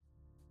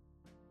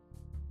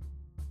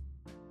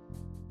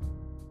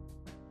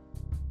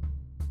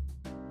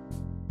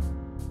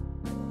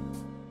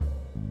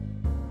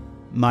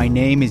My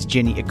name is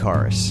Jenny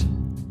Icarus.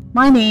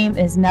 My name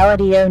is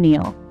Melody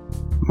O'Neill.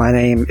 My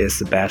name is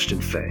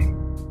Sebastian Fay.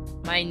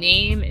 My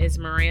name is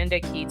Miranda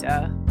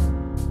Kita.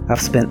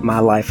 I've spent my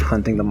life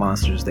hunting the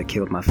monsters that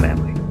killed my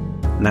family.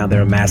 Now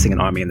they're amassing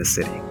an army in the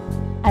city.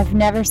 I've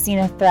never seen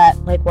a threat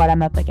like what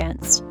I'm up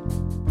against.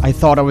 I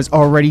thought I was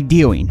already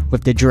dealing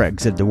with the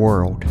dregs of the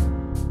world.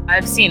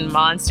 I've seen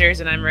monsters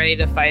and I'm ready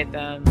to fight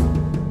them.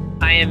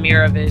 I am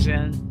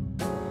Miravision.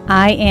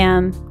 I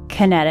am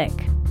Kinetic.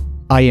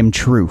 I am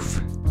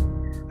Truth.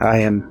 I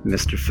am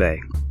Mr. Fay,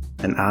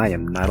 and I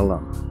am not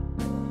alone.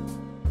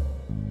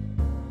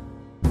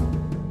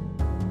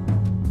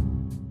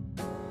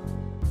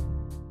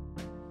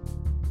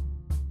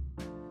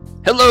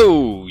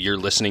 Hello, you're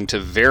listening to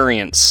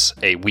Variants,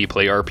 a We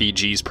Play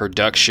RPGs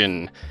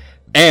production,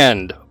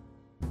 and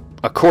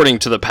according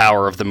to the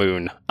power of the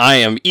moon, I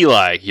am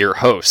Eli, your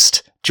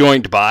host,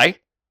 joined by...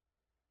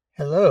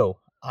 Hello,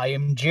 I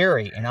am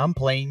Jerry, and I'm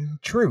playing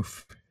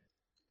Truth.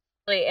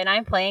 And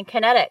I'm playing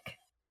Kinetic.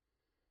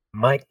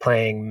 Mike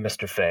playing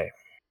Mr. Fay.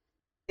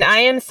 I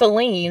am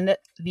Celine,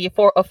 the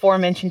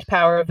aforementioned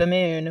power of the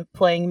moon,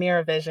 playing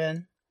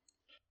Miravision.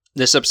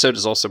 This episode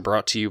is also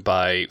brought to you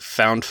by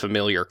Found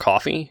Familiar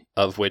Coffee,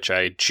 of which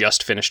I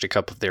just finished a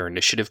cup of their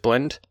initiative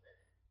blend.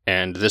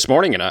 And this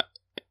morning, I'm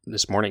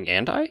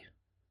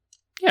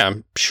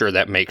sure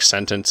that makes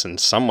sentence in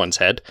someone's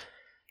head.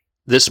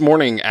 This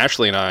morning,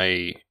 Ashley and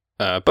I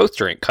both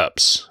drank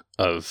cups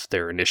of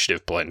their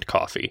initiative blend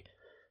coffee.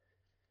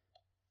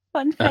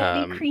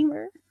 Funfetti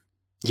creamer.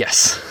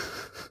 Yes.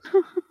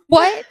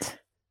 What?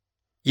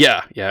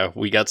 Yeah,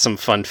 we got some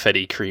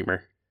Funfetti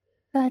creamer.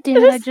 God damn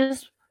it,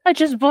 I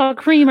just bought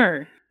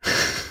creamer.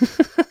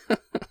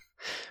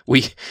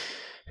 We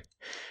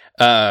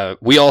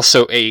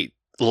also ate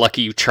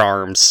Lucky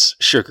Charms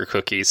sugar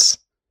cookies.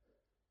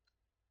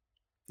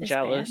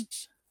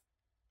 Jealous.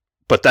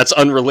 But that's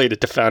unrelated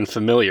to Found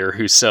Familiar,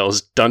 who sells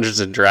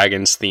Dungeons &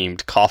 Dragons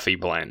themed coffee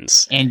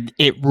blends. And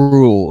it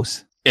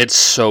rules. It's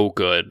so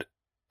good.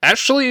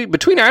 Actually,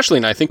 between Ashley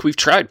and I think we've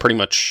tried pretty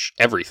much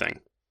everything.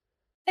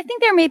 I think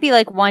there may be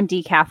like one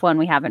decaf one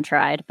we haven't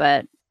tried,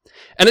 but...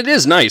 And it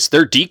is nice.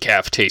 Their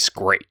decaf tastes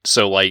great.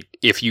 So, like,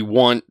 if you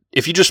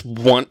just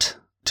want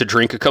to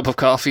drink a cup of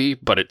coffee,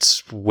 but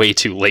it's way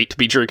too late to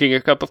be drinking a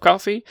cup of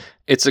coffee,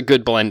 it's a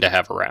good blend to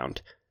have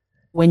around.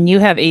 When you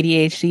have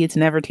ADHD, it's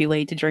never too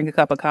late to drink a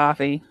cup of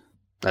coffee.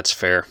 That's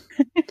fair.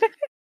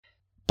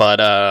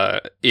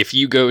 But if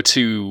you go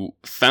to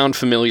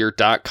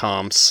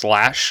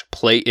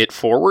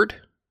foundfamiliar.com/playitforward,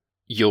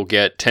 you'll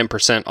get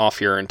 10% off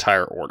your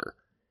entire order.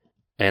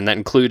 And that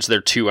includes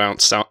their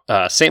 2-ounce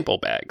sample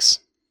bags.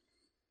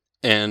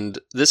 And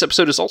this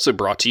episode is also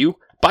brought to you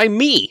by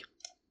me.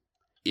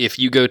 If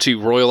you go to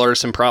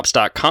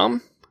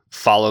royalartisanprops.com,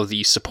 follow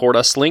the support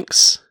us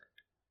links,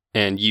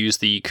 and use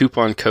the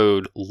coupon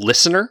code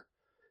LISTENER,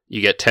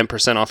 you get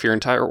 10% off your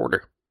entire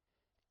order.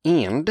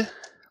 And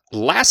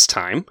last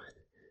time,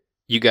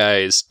 you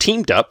guys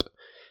teamed up.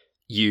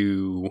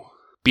 You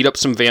beat up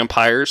some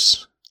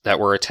vampires that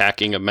were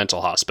attacking a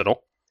mental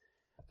hospital.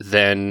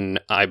 Then,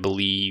 I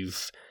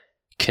believe,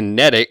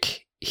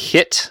 Kinetic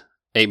hit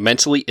a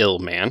mentally ill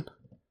man.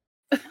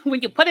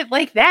 When you put it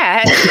like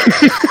that.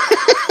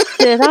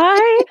 Did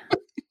I?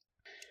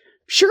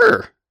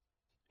 Sure.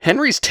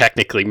 Henry's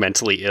technically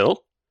mentally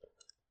ill.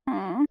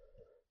 I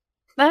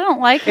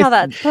don't like how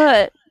that's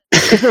put.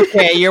 It's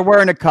okay, you're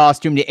wearing a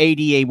costume. The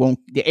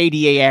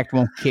ADA Act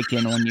won't kick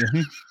in on you.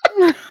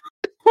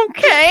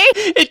 Okay.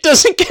 It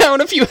doesn't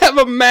count if you have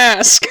a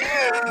mask.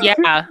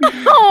 Yeah.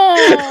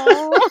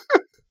 Oh.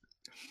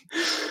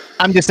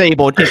 I'm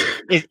disabled.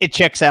 It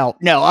checks out.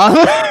 No.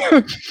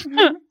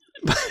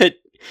 But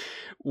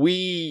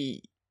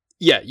you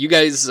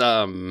guys,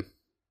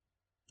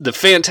 the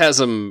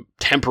Phantasm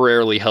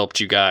temporarily helped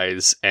you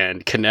guys,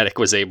 and Kinetic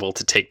was able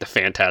to take the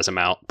Phantasm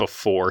out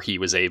before he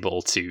was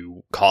able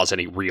to cause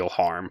any real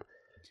harm.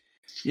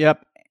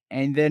 Yep.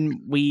 And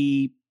then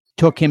we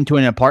took him to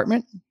an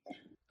apartment.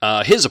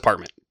 His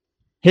apartment.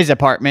 Yeah.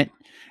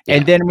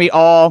 And then we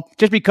all,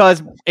 just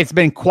because it's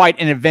been quite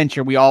an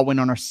adventure, we all went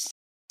on our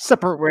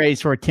separate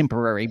ways for a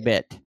temporary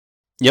bit.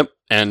 Yep.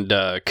 And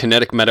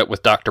Kinetic met up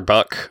with Dr.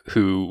 Buck,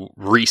 who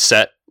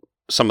reset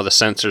some of the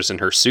sensors in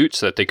her suit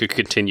so that they could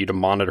continue to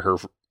monitor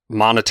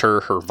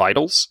her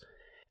vitals.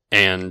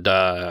 And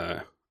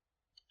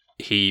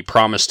he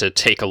promised to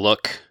take a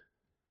look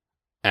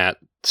at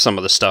some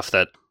of the stuff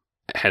that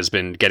has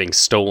been getting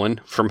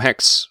stolen from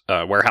Hex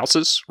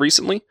warehouses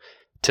recently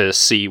to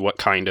see what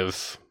kind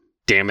of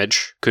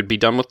damage could be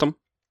done with them.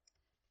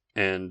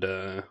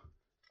 And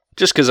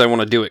just because I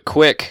want to do it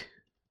quick,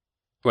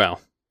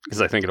 well,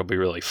 because I think it'll be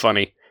really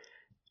funny,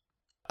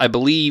 I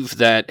believe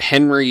that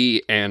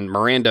Henry and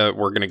Miranda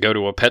were going to go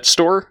to a pet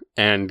store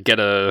and get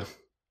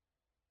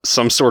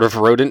some sort of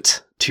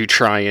rodent to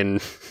try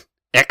and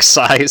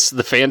excise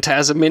the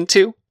Phantasm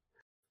into.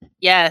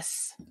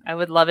 Yes. I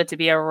would love it to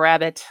be a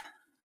rabbit.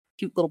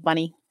 Cute little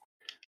bunny.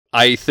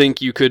 I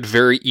think you could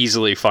very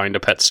easily find a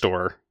pet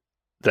store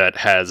that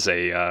has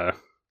a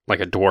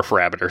dwarf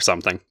rabbit or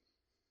something.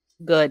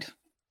 Good.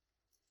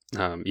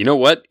 You know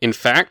what? In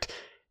fact,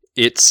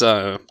 it's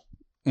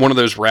one of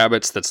those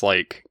rabbits that's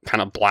like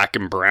kind of black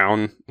and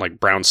brown, like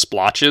brown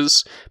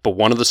splotches, but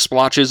one of the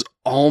splotches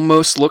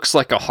almost looks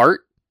like a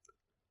heart.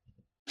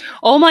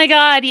 Oh my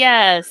god,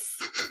 yes.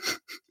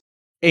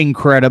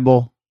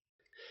 Incredible.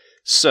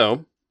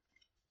 So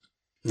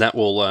that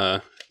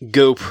will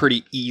go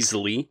pretty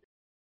easily.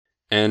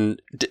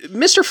 And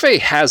Mr. Fay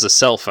has a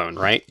cell phone,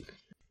 right?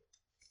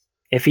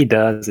 If he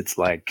does, it's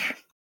like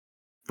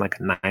a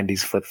 90s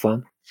flip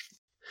phone.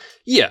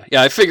 Yeah.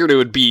 I figured it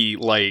would be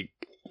like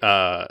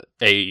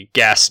a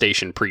gas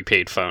station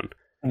prepaid phone.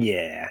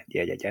 Yeah.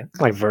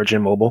 Like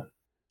Virgin Mobile.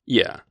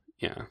 Yeah.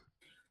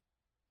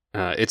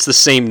 It's the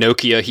same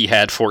Nokia he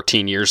had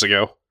 14 years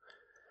ago.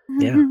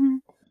 Yeah.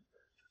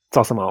 It's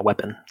also my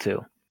weapon,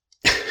 too.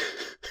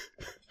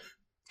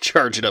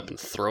 Charge it up and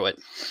throw it.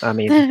 I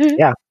mean,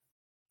 yeah.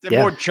 The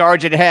more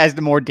charge it has,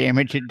 the more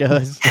damage it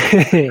does.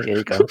 There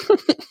you go.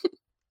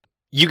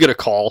 You get a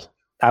call.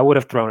 I would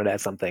have thrown it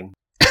at something.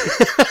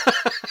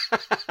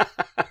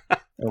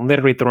 I'm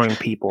literally throwing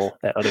people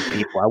at other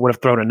people. I would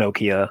have thrown a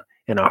Nokia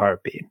in a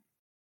heartbeat.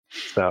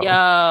 So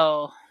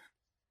Yo.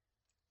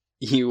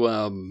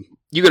 You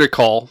get a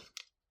call,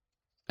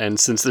 and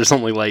since there's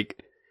only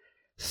like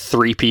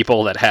 3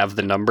 people that have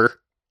the number,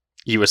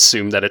 you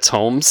assume that it's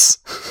Holmes.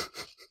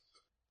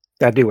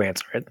 I do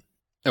answer it.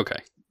 Okay.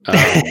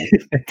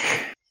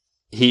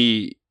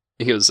 He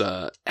goes,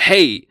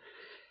 hey,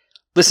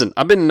 listen,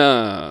 I've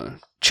been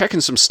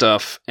checking some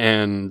stuff,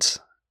 and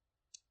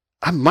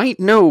I might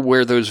know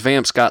where those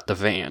vamps got the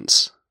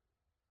vans.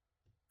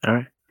 All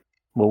right.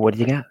 Well, what do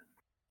you got?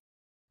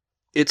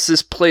 It's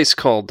this place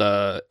called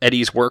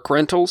Eddie's Work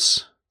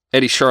Rentals.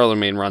 Eddie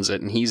Charlemagne runs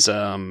it, and he's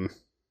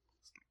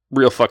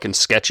real fucking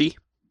sketchy.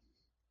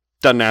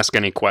 Doesn't ask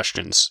any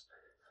questions.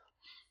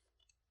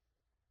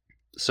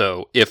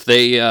 So if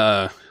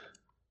they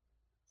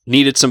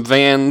needed some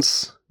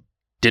vans,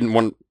 didn't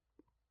want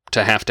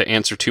to have to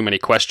answer too many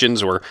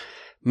questions, or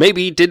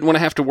maybe didn't want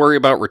to have to worry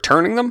about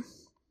returning them,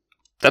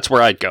 that's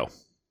where I'd go.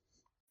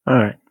 All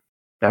right.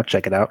 I'll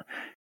check it out.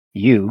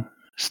 You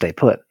stay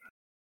put.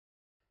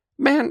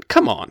 Man,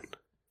 come on.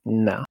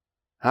 No.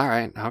 All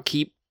right, I'll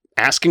keep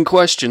asking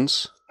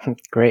questions.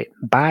 Great.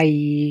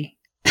 Bye.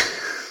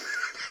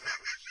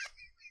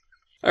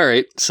 All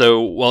right,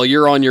 so while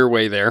you're on your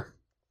way there,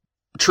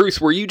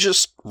 Truth, were you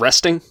just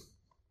resting?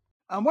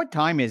 What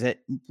time is it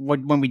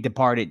when we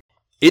departed?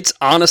 It's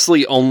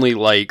honestly only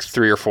like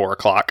 3 or 4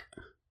 o'clock.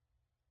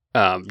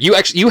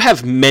 You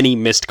have many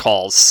missed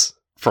calls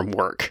from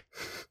work.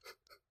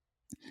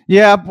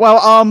 Yeah,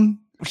 well,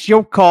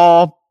 she'll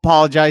call,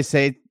 apologize,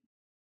 say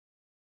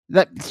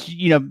that,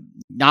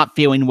 not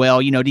feeling well,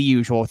 the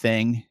usual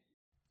thing.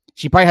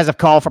 She probably has a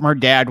call from her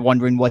dad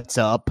wondering what's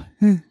up.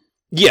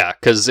 Yeah,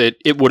 because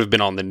it would have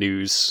been on the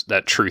news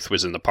that Truth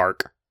was in the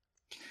park.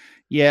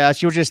 Yeah,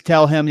 she'll just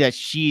tell him that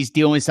she's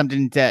dealing with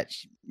something that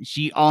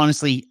she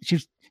honestly,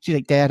 she's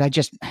like, Dad, I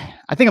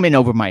think I'm in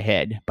over my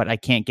head, but I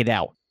can't get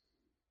out.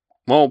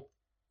 Well,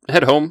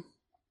 head home,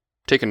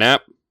 take a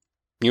nap.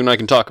 You and I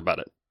can talk about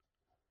it.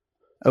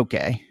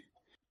 Okay.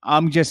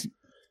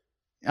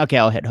 Okay,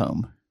 I'll head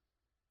home.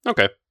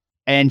 Okay.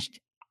 And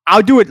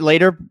I'll do it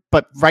later,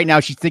 but right now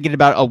she's thinking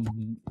about a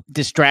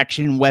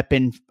distraction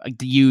weapon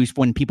to use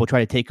when people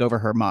try to take over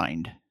her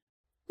mind.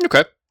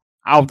 Okay.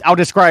 I'll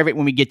describe it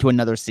when we get to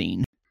another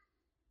scene.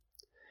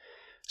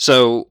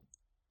 So,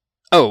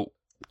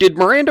 did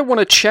Miranda want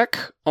to check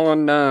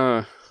on,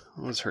 what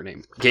was her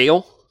name?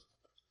 Gail?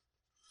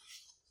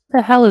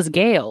 The hell is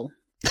Gail?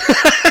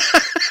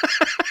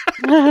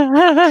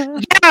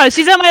 Yeah,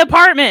 she's at my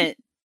apartment.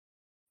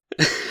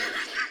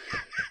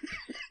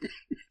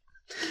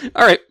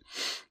 All right.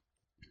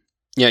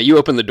 Yeah, you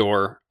open the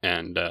door,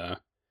 and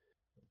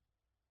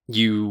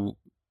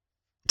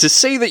to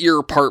say that your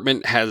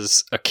apartment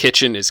has a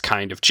kitchen is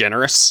kind of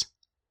generous.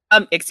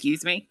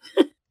 Excuse me.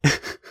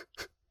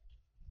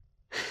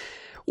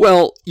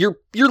 Well, you're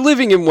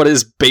living in what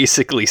is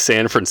basically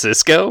San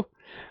Francisco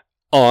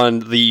on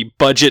the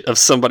budget of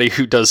somebody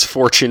who does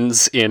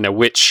fortunes in a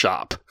witch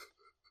shop.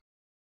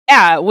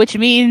 Yeah, which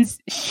means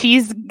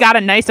she's got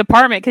a nice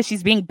apartment because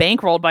she's being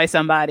bankrolled by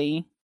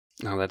somebody.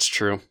 Oh, that's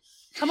true.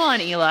 Come on,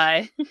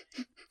 Eli.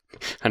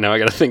 I know, I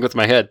gotta think with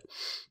my head.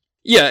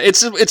 Yeah,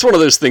 it's one of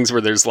those things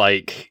where there's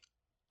like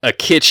a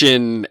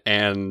kitchen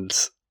and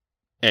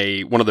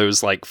one of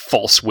those like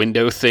false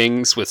window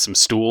things with some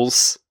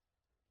stools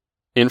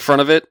in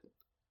front of it.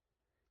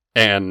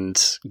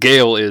 And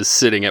Gail is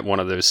sitting at one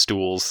of those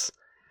stools.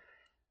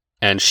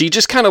 And she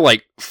just kind of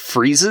like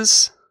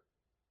freezes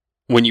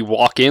when you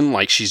walk in,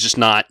 like she's just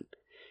not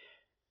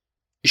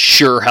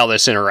sure how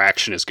this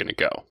interaction is going to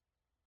go.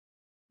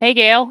 Hey,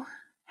 Gail.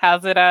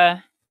 How's it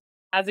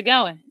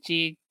going? Did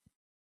you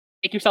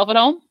make yourself at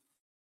home?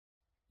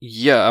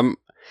 Yeah,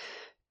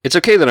 it's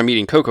okay that I'm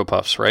eating Cocoa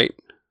Puffs, right?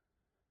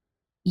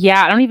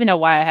 Yeah, I don't even know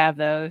why I have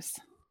those.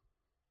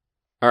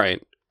 All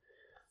right.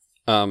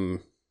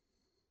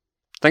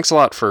 Thanks a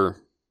lot for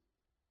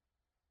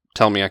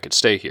telling me I could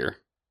stay here.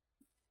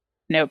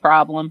 No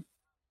problem.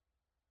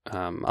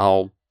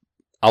 I'll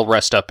I'll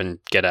rest up and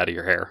get out of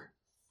your hair.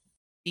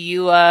 Do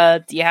you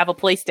have a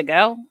place to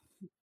go?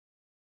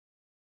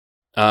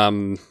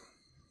 I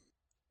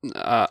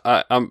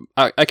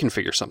can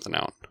figure something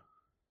out.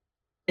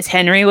 Is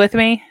Henry with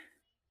me?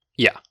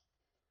 Yeah.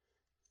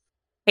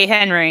 Hey,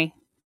 Henry.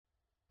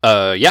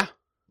 Yeah.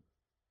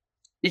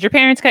 Did your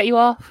parents cut you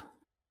off?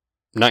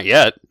 Not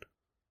yet.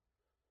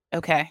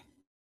 Okay.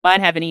 Mine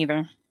haven't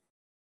either.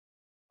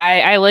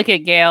 I look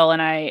at Gail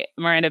and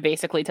Miranda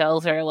basically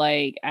tells her,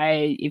 like,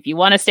 if you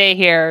want to stay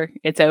here,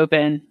 it's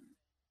open.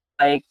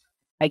 Like,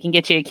 I can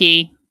get you a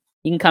key.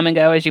 You can come and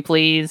go as you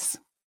please.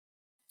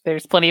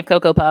 There's plenty of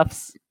Cocoa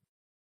Puffs.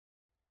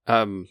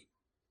 Thank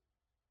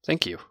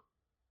you.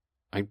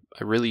 I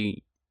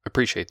really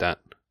appreciate that.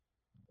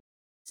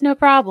 It's no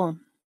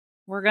problem.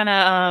 We're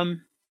gonna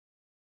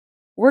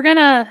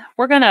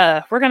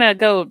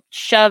go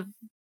shove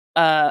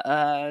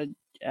a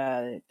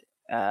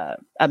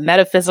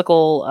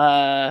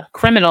metaphysical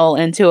criminal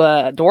into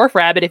a dwarf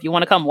rabbit if you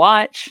want to come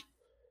watch.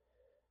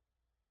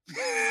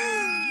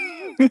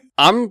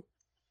 I'm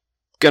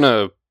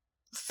gonna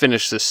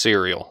finish this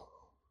cereal.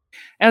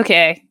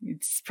 Okay,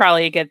 it's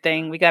probably a good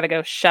thing. We gotta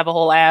go shove a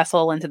whole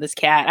asshole into this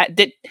cat.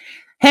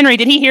 Henry,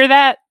 did he hear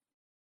that?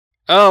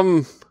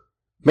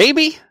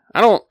 Maybe?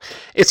 I don't...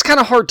 It's kind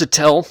of hard to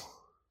tell.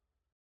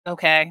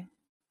 Okay.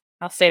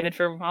 I'll save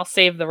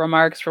the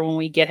remarks for when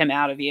we get him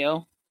out of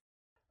you.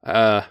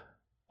 Well,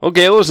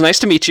 Gail, it was nice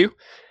to meet you.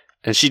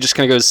 And she just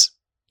kind of goes,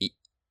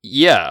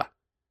 yeah,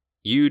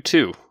 you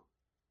too.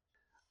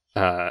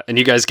 And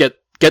you guys get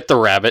the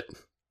rabbit.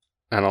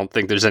 I don't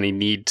think there's any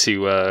need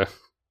to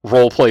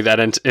roleplay that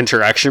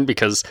interaction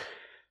because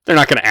they're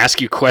not going to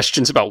ask you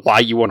questions about why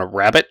you want a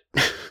rabbit.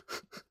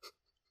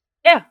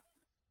 Yeah.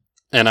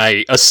 And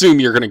I assume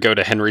you're going to go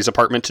to Henry's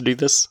apartment to do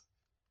this?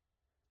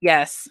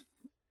 Yes.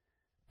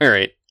 All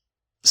right.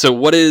 So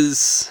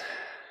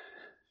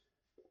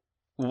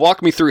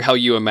walk me through how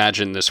you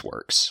imagine this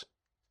works.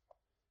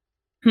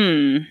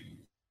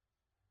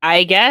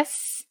 I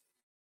guess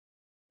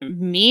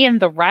me and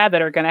the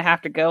rabbit are going to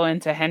have to go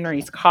into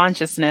Henry's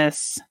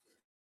consciousness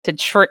to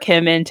trick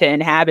him into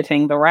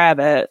inhabiting the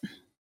rabbit.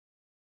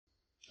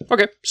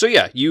 Okay. So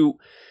yeah, you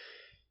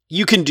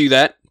can do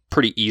that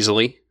pretty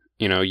easily.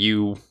 You know,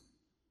 you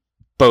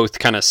both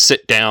kind of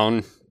sit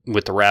down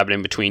with the rabbit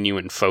in between you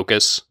and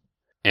focus,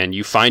 and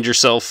you find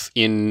yourself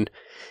in...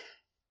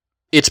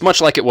 It's much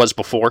like it was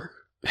before,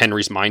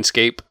 Henry's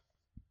mindscape,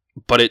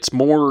 but it's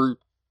more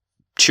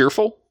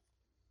cheerful.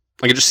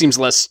 Like, it just seems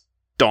less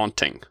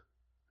daunting.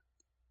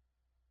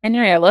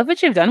 Henry, I love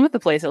what you've done with the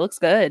place. It looks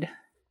good.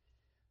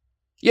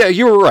 Yeah,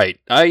 you were right.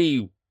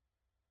 I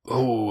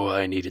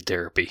needed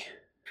therapy.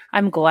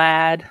 I'm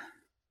glad.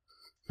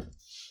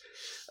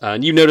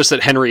 And you notice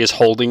that Henry is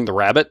holding the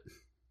rabbit.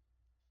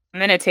 I'm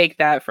going to take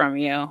that from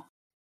you.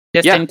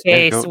 Just in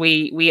case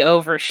we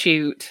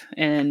overshoot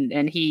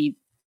and he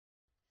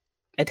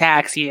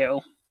attacks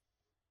you.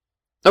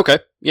 Okay,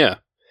 yeah.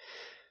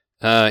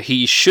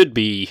 He should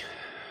be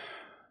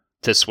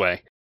this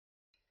way.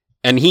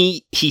 And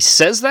he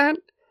says that,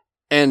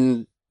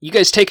 and you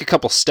guys take a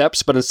couple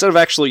steps, but instead of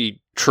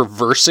actually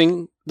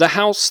traversing the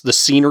house, the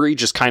scenery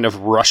just kind of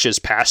rushes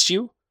past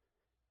you.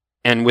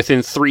 And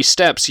within 3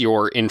 steps,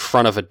 you're in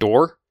front of a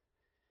door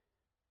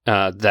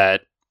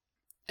that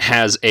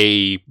has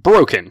a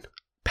broken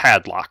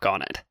padlock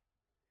on it.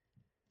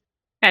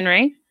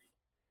 Henry?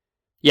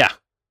 Yeah.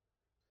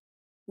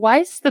 Why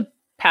is the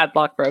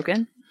padlock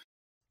broken?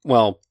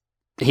 Well,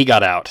 he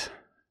got out.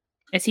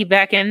 Is he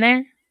back in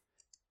there?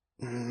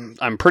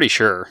 I'm pretty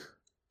sure.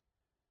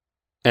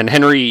 And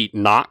Henry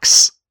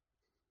knocks,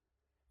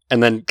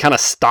 and then kind of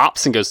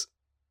stops and goes,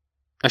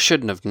 I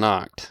shouldn't have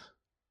knocked.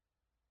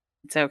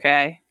 It's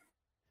okay.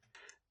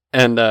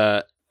 And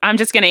I'm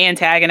just going to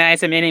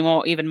antagonize him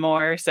even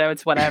more, so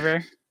it's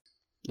whatever.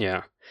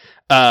 Yeah.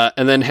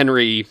 And then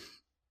Henry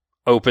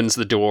opens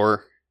the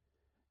door,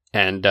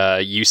 and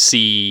you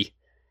see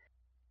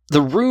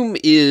the room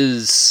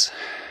is,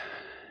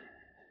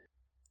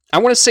 I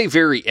want to say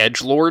very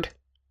edgelord,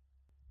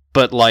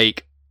 but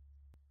like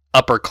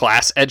upper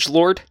class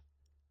edgelord.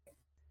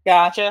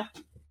 Gotcha.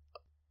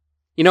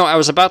 You know, I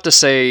was about to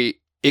say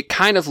it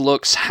kind of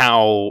looks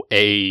how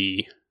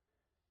a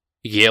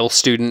Yale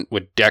student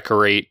would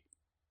decorate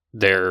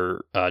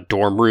their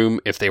dorm room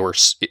if they were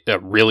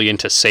really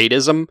into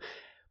sadism,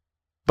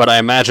 but I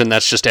imagine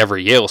that's just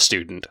every Yale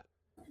student.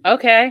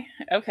 Okay.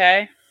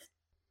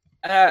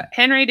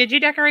 Henry, did you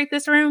decorate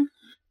this room?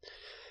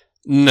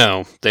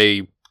 No,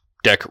 he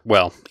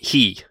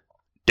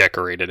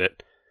decorated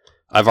it.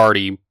 I've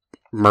already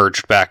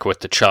merged back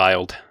with the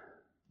child.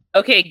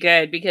 Okay,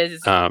 good,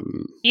 because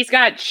he's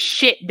got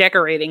shit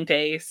decorating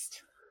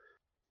taste.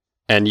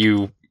 And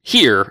you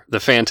hear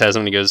the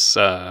phantasm, and he goes,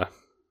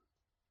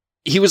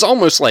 he was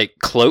almost like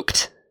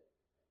cloaked,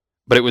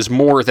 but it was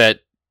more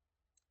that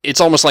it's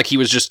almost like he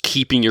was just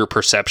keeping your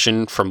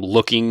perception from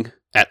looking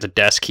at the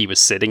desk he was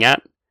sitting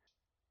at.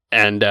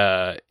 And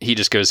he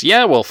just goes,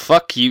 yeah, well,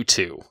 fuck you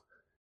too.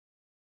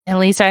 At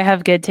least I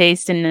have good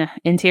taste in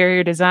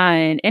interior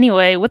design.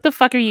 Anyway, what the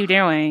fuck are you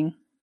doing?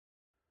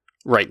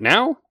 Right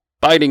now,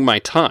 biding my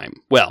time.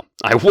 Well,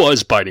 I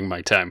was biding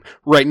my time.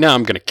 Right now,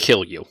 I'm going to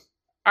kill you.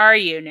 Are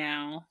you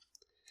now?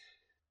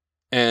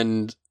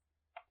 And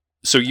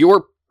so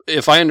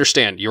if I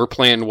understand, your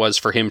plan was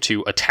for him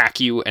to attack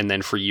you and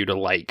then for you to,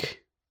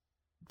 like,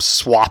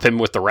 swap him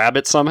with the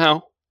rabbit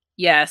somehow?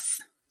 Yes.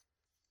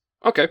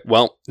 Okay,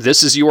 well,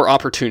 this is your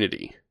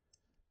opportunity.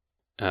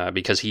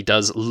 Because he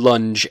does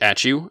lunge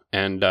at you,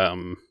 and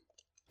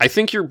I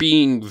think you're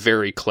being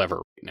very clever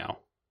right now.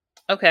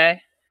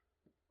 Okay.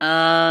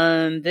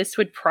 This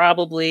would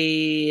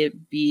probably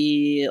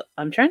be...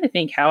 I'm trying to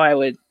think how I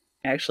would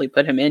actually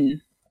put him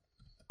in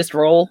this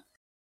role.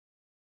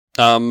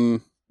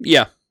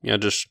 Yeah,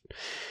 just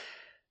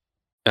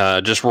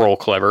roll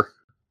clever.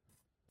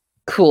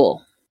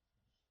 Cool.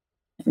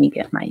 Let me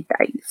get my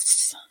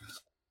dice.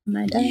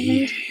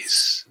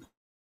 Yes.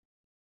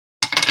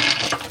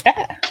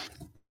 Ah.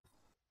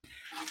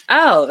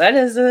 Oh,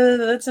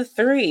 that's a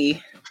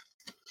 3.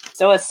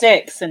 So a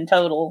 6 in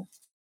total.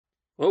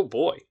 Oh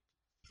boy.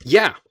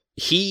 Yeah,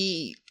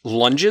 he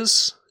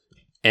lunges,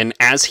 and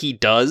as he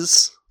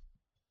does,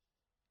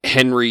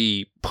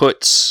 Henry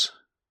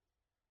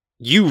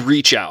you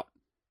reach out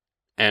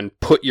and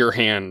put your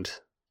hand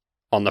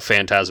on the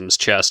Phantasm's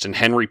chest, and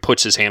Henry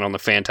puts his hand on the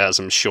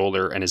Phantasm's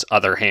shoulder and his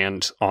other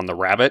hand on the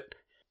rabbit.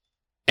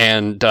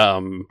 And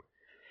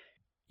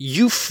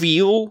you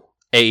feel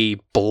a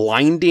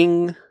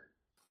blinding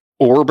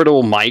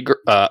orbital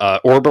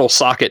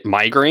socket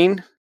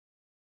migraine.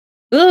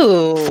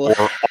 Ooh.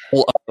 For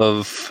all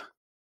of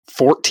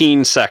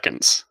 14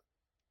 seconds.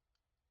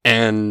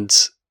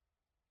 And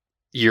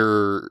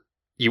you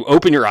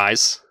open your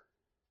eyes.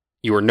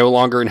 You are no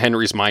longer in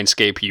Henry's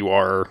mindscape. You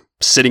are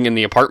sitting in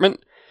the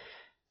apartment.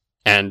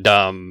 And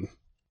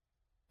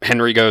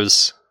Henry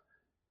goes,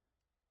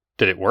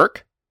 "Did it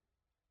work?"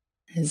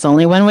 There's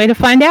only one way to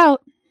find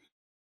out.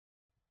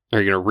 Are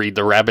you going to read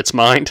the rabbit's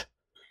mind?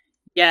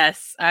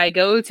 Yes, I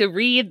go to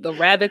read the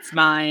rabbit's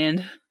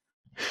mind.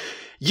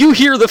 You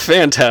hear the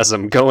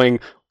Phantasm going,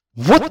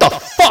 "What the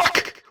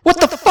fuck? What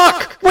the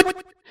fuck? What?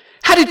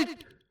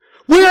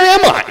 Where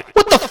am I?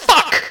 What the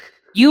fuck?"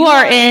 You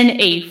are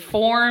in a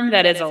form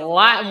that is a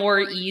lot more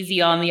easy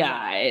on the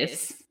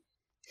eyes.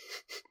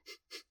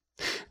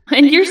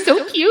 And you're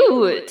so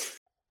cute.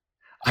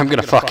 I'm going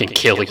to fucking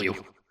kill you.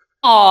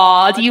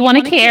 Aw, do you want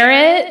a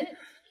carrot?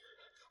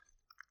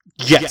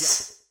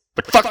 Yes,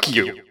 but fuck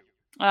you.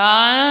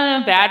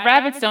 Bad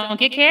rabbits don't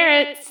get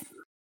carrots.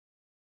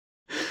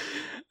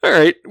 All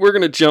right, we're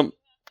going to jump.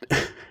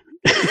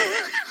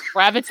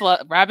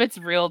 Rabbits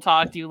real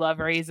talk do love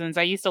raisins.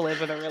 I used to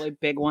live with a really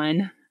big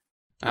one.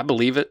 I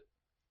believe it.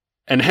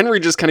 And Henry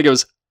just kind of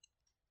goes,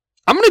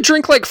 "I'm going to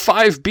drink like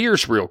 5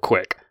 beers real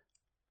quick."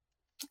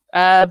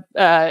 Pass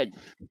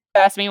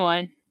me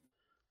one.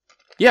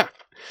 Yeah.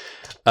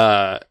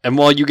 And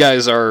while you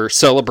guys are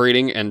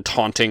celebrating and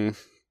taunting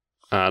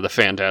the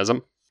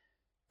Phantasm,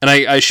 and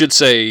I should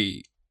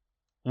say,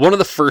 one of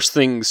the first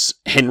things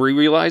Henry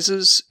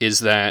realizes is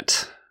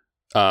that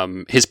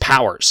his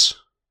powers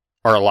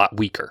are a lot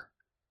weaker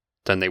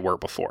than they were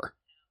before.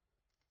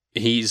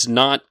 He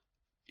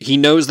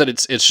knows that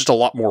it's just a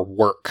lot more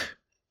work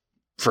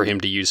for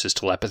him to use his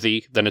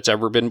telepathy than it's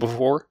ever been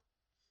before.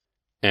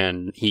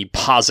 And he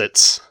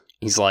posits,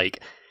 he's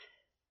like,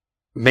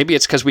 maybe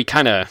it's because we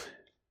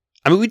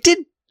did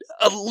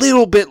a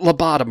little bit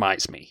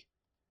lobotomize me.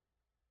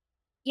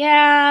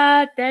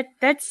 Yeah,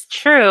 that's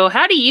true.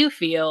 How do you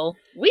feel?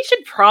 We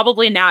should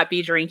probably not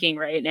be drinking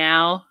right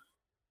now.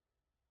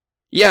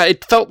 Yeah,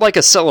 it felt like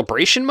a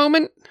celebration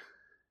moment,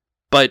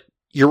 but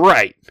you're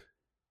right.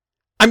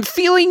 I'm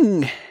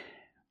feeling...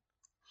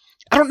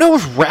 I don't know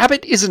if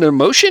rabbit is an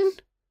emotion?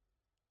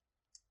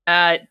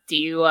 Do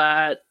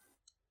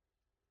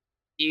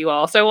you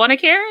also want a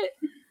carrot?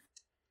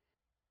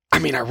 I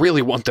mean, I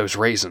really want those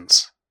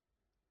raisins.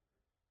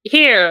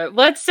 Here,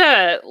 let's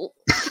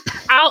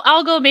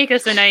I'll go make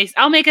us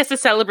I'll make us a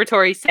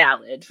celebratory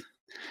salad.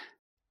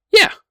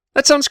 Yeah,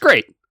 that sounds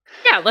great.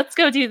 Yeah, let's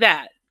go do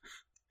that.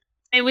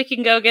 And we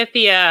can go get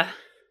the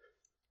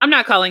I'm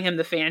not calling him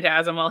the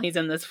Phantasm while he's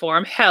in this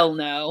form. Hell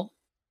no.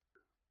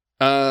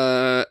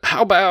 How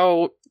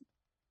about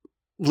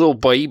little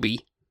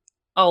baby?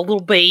 Oh, little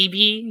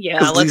baby.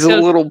 Yeah, let's he's go.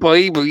 A little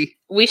baby.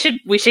 We should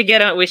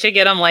get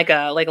him like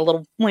a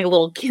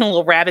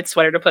little rabbit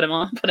sweater to put him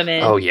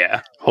in. Oh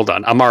yeah. Hold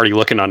on. I'm already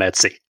looking on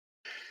Etsy.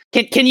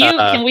 Can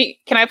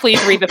I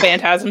please read the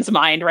Phantasm's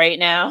mind right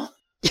now?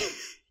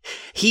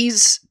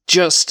 He's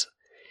just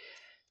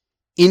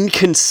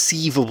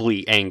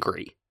inconceivably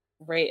angry.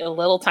 Right, a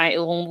little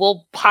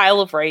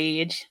pile of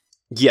rage.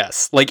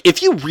 Yes, like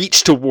if you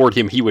reach toward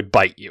him, he would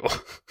bite you.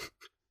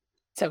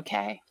 It's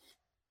okay.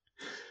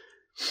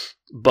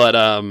 But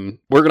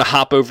we're gonna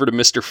hop over to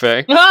Mr.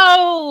 Fay.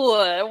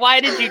 Oh,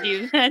 why did you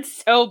do that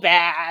so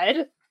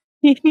bad?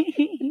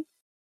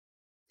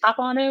 Hop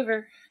on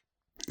over.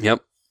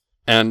 Yep.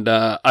 And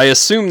I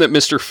assume that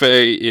Mr.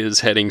 Fay is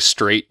heading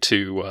straight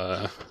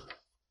to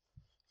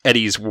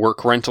Eddie's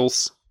work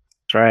rentals.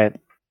 That's right.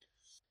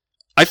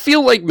 I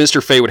feel like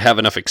Mr. Fay would have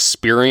enough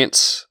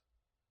experience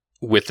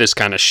with this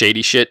kind of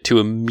shady shit to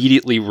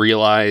immediately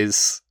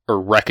realize or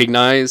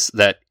recognize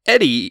that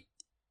Eddie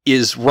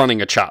is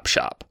running a chop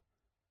shop.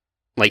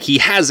 Like, he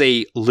has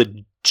a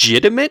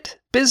legitimate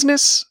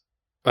business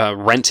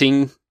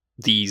renting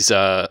these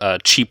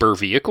cheaper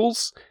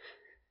vehicles,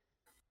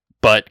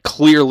 but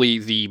clearly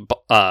the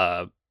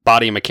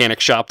body and mechanic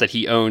shop that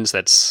he owns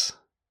that's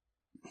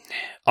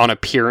on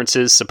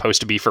appearances supposed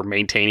to be for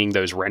maintaining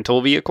those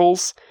rental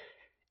vehicles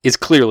is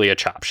clearly a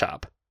chop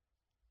shop.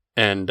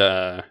 And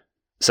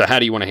so how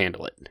do you want to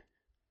handle it?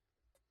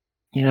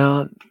 You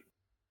know,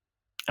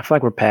 I feel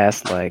like we're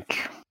past,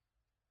 like,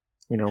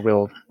 you know,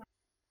 real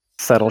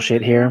subtle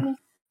shit here.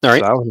 All right.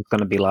 So I was just going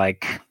to be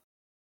like,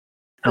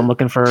 I'm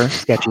looking for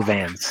sketchy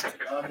vans.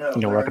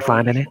 You know where I can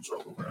find any?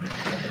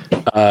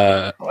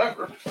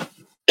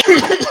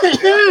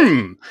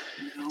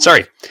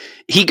 Sorry.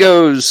 He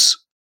goes,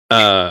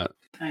 I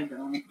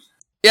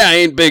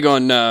ain't big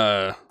on,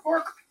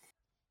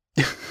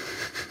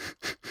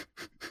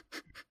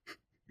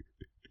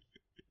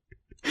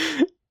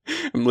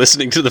 I'm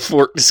listening to the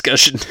fork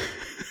discussion.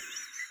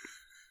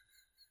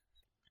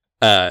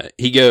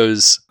 He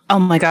goes, Oh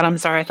my god, I'm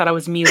sorry. I thought I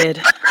was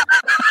muted.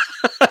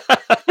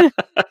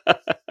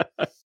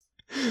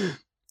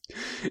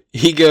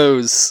 he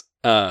goes,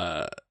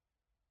 well,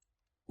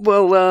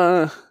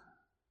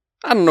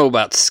 I don't know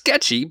about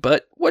sketchy,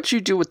 but what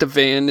you do with the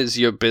van is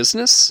your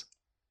business.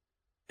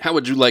 How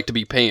would you like to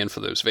be paying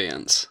for those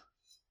vans?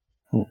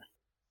 Oh,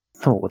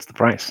 what's the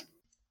price?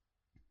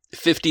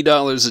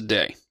 $50 a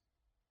day.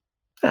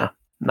 Yeah,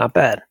 not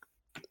bad.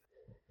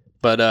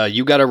 But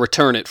you got to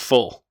return it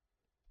full.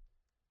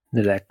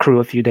 Did that crew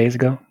a few days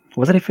ago?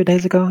 Was it a few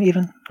days ago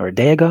even? Or a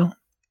day ago?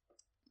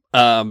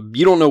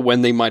 You don't know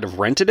when they might have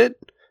rented it,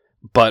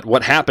 but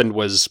what happened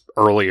was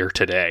earlier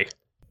today.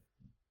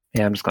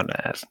 Yeah, I'm just going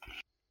to ask.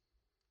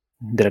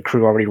 Did a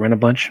crew already rent a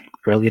bunch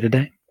earlier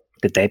today?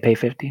 Did they pay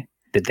 50?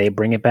 Did they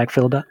bring it back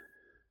filled up?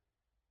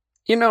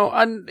 You know,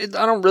 I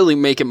don't really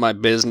make it my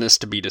business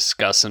to be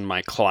discussing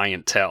my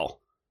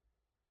clientele.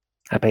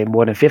 I paid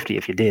more than 50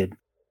 if you did.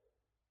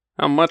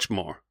 How much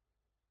more?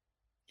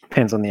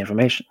 Depends on the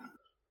information.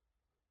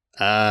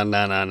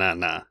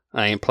 Nah.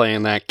 I ain't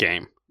playing that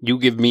game. You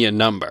give me a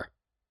number.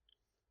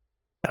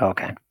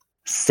 Okay.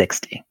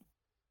 60.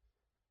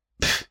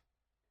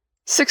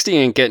 60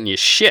 ain't getting you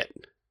shit.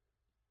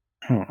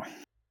 Just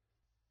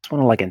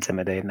want to, like,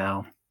 intimidate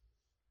now.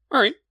 All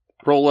right.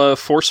 Roll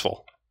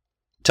forceful.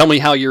 Tell me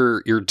how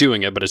you're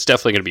doing it, but it's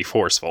definitely going to be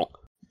forceful.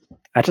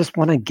 I just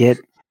want to get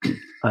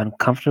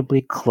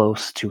uncomfortably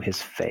close to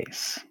his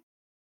face.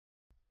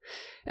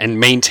 And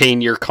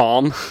maintain your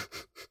calm.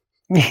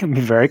 Be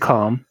very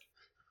calm.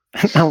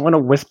 I want to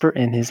whisper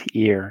in his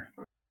ear.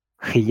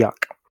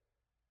 Yuck.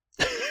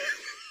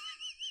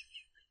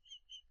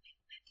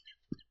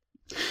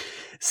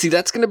 See,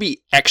 that's going to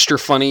be extra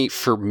funny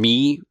for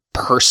me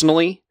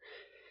personally,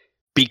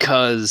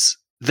 because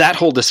that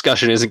whole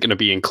discussion isn't going to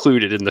be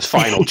included in the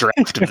final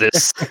draft of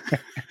this.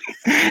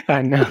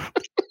 I know.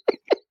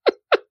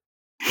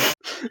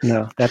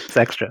 No, that's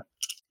extra.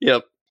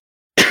 Yep.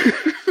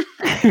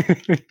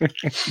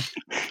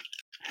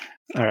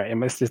 All right,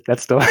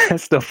 that's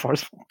still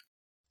forceful.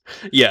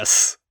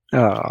 Yes.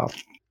 Oh,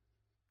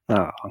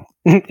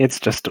 it's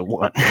just a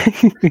 1.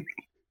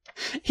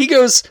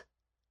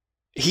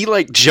 He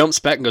like jumps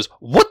back and goes,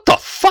 "What the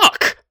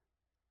fuck?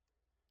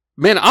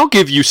 Man, I'll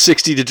give you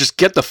 60 to just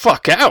get the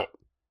fuck out."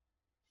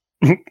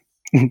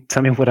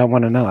 Tell me what I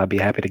want to know. I'd be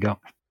happy to go.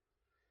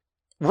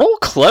 Roll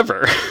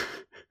clever.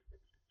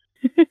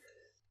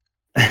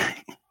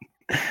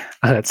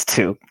 Oh, that's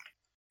 2.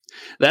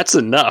 That's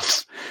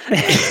enough.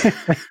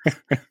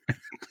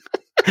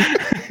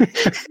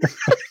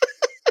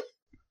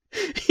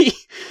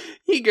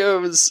 He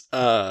goes,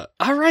 all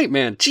right,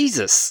 man,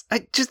 Jesus,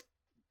 I just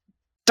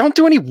don't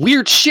do any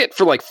weird shit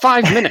for like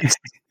 5 minutes.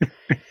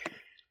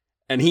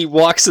 And he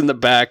walks in the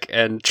back,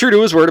 and true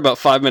to his word, about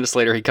 5 minutes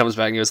later, he comes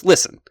back and goes,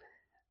 listen,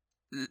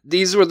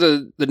 these were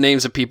the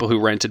names of people who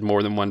rented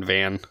more than one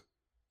van.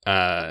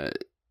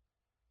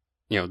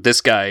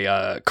 This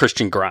guy,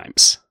 Christian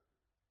Grimes,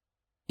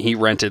 he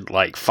rented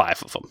like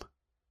 5 of them,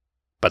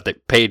 but they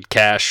paid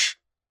cash.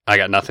 I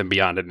got nothing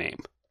beyond a name.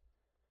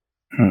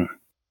 I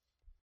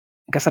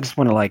guess I just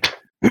want to like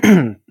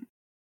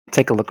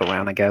take a look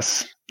around. I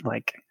guess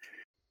like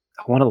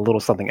I want a little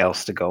something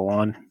else to go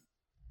on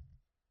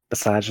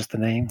besides just the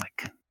name.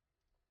 Like,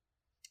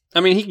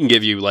 I mean, he can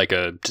give you like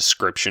a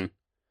description.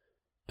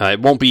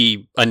 It won't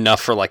be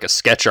enough for like a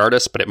sketch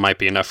artist, but it might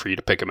be enough for you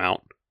to pick him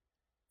out.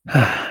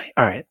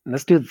 all right,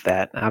 let's do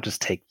that. I'll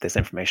just take this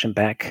information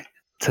back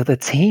to the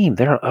team.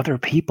 There are other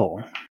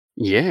people.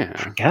 Yeah.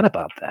 Forgot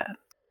about that.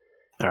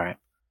 All right.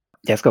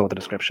 Yeah, let's go with the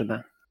description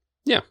then.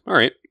 Yeah, all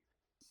right.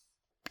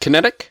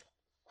 Kinetic,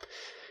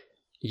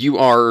 you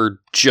are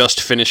just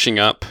finishing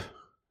up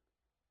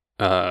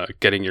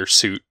getting your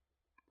suit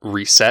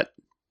reset.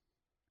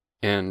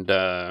 And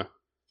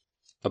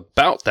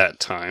about that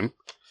time,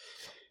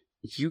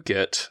 you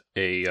get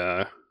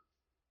a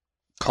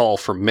call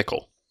from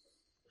Mickle.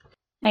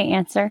 I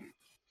answer.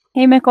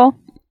 Hey, Mickle.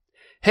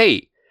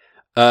 Hey,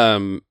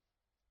 You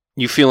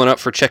feeling up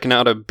for checking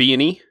out a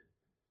B&E?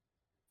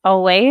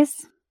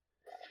 Always.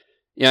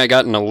 Yeah, I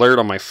got an alert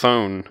on my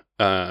phone.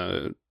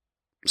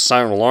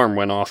 Silent alarm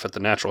went off at the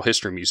Natural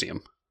History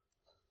Museum.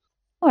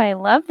 Oh, I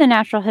love the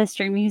Natural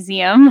History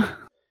Museum.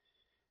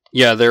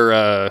 Yeah,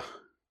 they're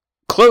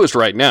closed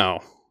right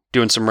now,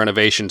 doing some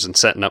renovations and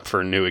setting up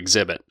for a new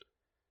exhibit.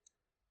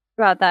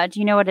 About that, do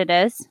you know what it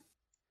is?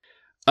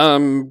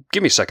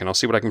 Give me a second. I'll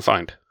see what I can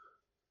find.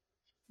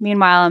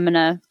 Meanwhile, I'm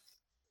gonna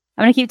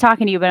keep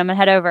talking to you, but I'm gonna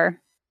head over.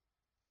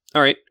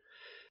 All right.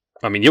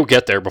 I mean, you'll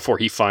get there before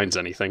he finds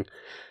anything.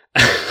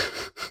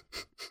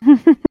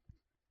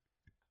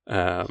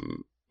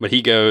 But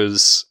he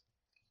goes,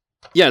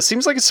 yeah, it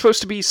seems like it's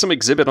supposed to be some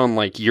exhibit on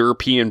like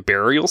European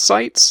burial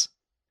sites,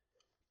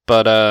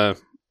 but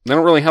they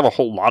don't really have a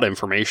whole lot of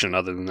information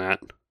other than that.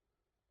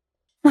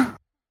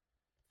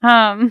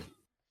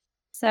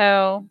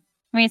 So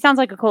I mean, it sounds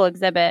like a cool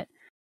exhibit.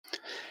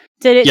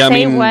 Did it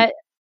say what?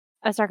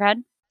 Sorry, go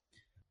ahead.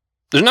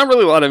 There's not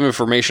really a lot of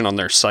information on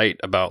their site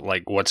about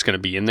like what's going to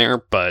be in there,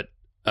 but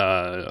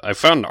I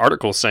found an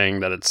article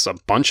saying that it's a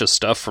bunch of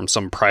stuff from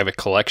some private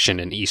collection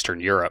in Eastern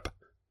Europe.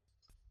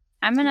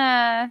 I'm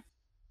gonna.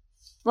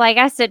 Well, I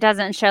guess it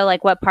doesn't show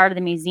like what part of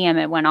the museum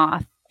it went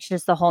off. It's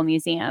just the whole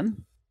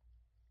museum.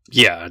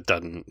 Yeah, it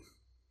doesn't.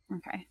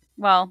 Okay.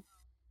 Well,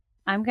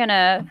 I'm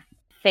gonna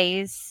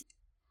phase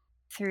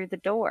through the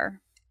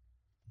door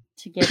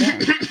to get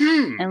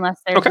in,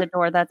 unless there's a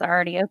door that's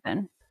already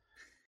open.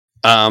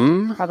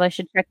 Probably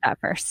should check that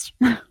first.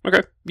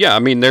 Okay. Yeah, I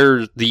mean,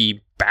 there's the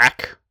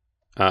back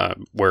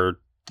where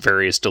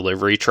various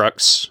delivery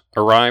trucks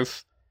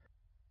arrive.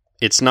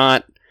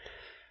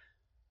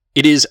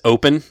 It is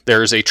open.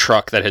 There is a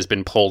truck that has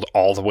been pulled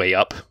all the way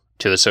up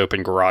to this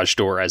open garage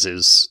door, as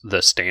is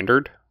the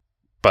standard.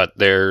 But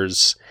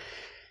there's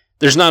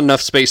not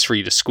enough space for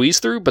you to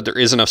squeeze through, but there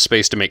is enough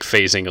space to make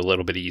phasing a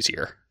little bit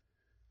easier.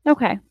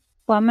 Okay.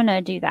 Well, I'm going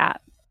to do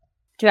that.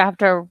 Do I have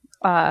to,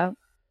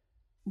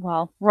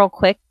 roll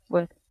quick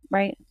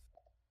right?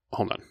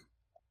 Hold on.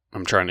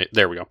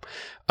 There we go.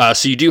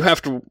 So you do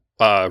have to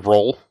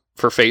roll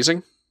for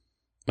phasing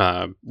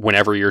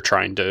whenever you're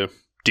trying to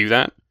do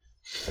that.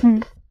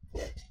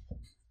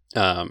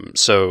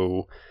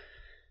 So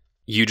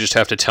you just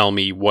have to tell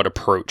me what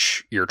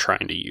approach you're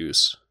trying to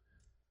use.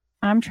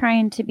 I'm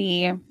trying to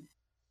be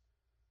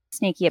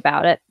sneaky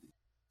about it.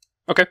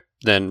 Okay,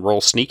 then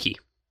roll sneaky.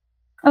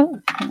 Oh,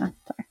 hang on.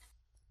 Sorry.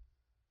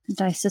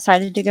 Dice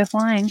decided to go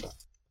flying.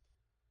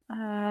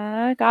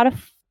 Got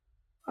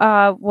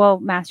a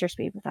master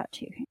speed with that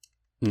too.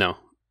 No,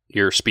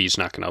 your speed's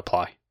not going to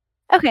apply.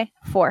 Okay,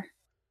 4.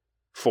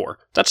 4.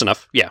 That's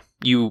enough. Yeah,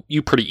 you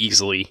pretty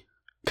easily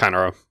kind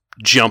of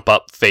jump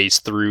up, phase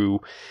through.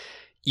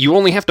 You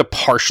only have to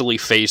partially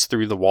phase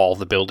through the wall of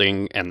the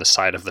building and the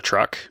side of the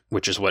truck,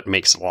 which is what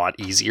makes it a lot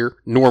easier.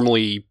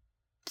 Normally,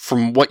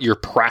 from what your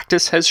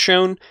practice has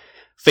shown,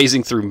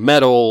 phasing through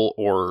metal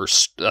or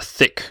a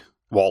thick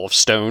wall of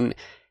stone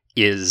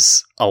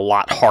is a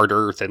lot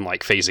harder than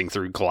like phasing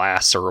through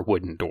glass or a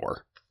wooden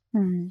door.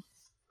 Mm-hmm.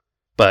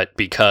 But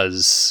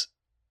because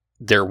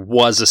there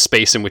was a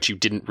space in which you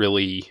didn't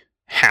really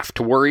have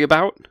to worry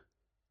about,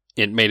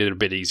 it made it a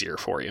bit easier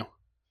for you.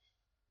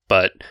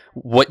 But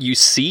what you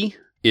see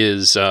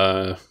is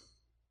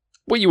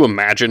what you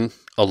imagine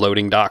a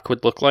loading dock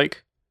would look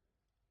like.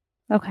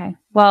 Okay.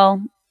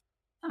 Well,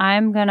 I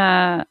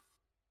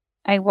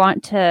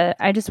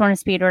just want to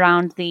speed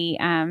around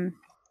the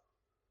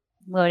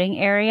loading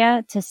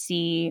area to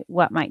see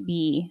what might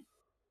be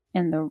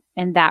in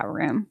that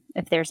room,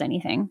 if there's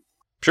anything.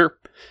 Sure.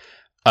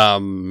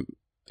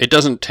 It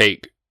doesn't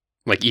take,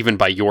 like, even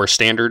by your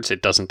standards,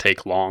 it doesn't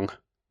take long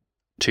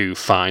to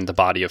find the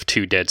body of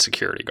 2 dead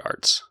security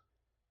guards.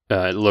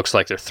 It looks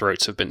like their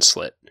throats have been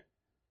slit.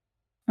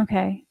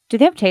 Okay. Do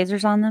they have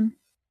tasers on them?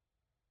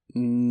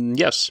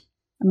 Yes.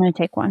 I'm going to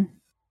take one.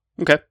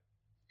 Okay.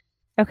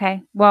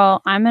 Okay.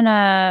 Well, I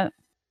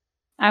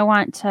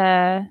want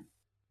to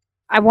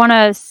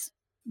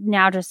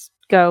now just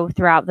go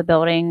throughout the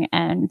building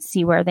and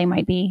see where they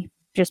might be,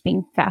 just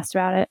being fast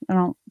about it. I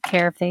don't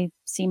care if they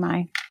see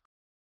my...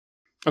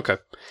 Okay.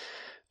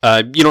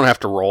 You don't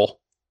have to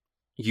roll.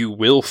 You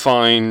will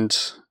find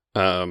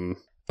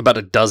about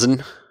a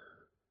dozen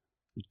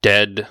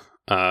dead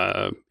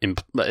workers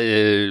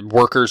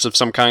of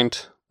some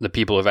kind. The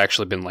people who have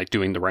actually been like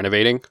doing the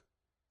renovating.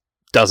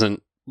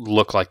 Doesn't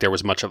look like there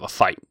was much of a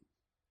fight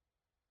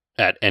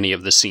at any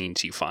of the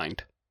scenes you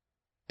find.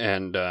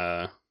 And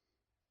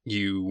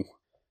you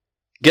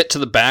get to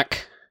the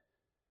back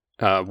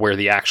where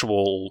the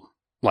actual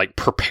like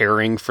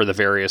preparing for the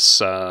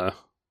various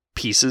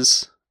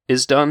pieces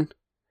is done,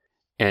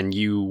 and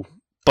you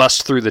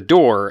bust through the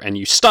door and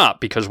you stop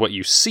because what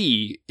you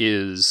see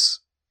is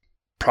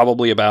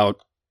probably about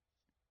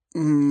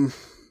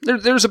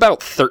there's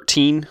about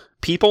 13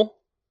 people.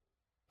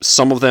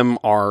 Some of them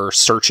are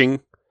searching.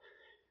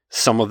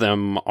 Some of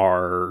them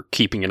are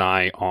keeping an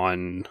eye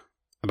on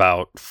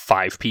about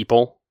 5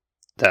 people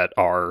that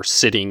are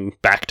sitting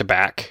back to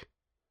back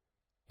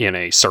in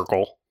a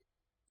circle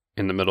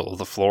in the middle of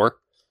the floor.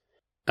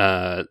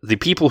 the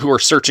people who are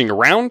searching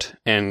around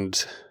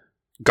and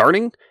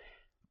guarding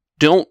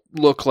don't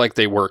look like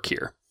they work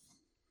here.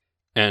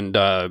 And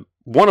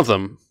one of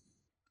them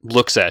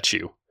looks at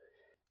you.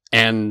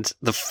 And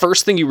the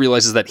first thing you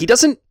realize is that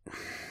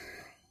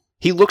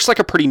he looks like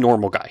a pretty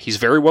normal guy. He's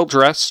very well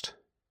dressed.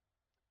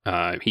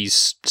 He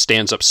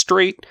stands up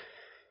straight.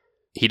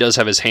 He does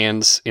have his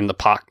hands in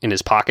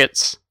his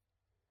pockets.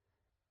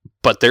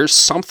 But there's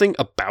something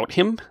about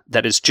him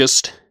that is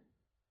just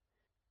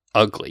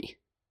ugly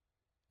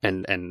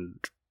and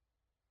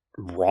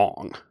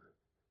wrong.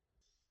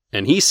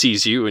 And he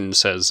sees you and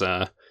says,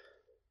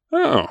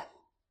 Oh,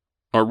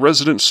 our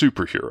resident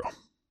superhero.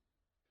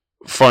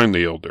 Find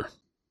the Elder.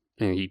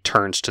 and he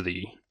turns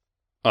to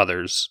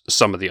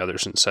some of the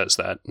others and says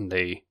that, and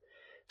they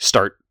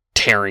start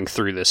tearing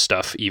through this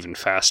stuff even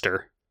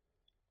faster.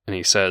 And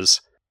he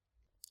says,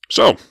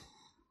 So,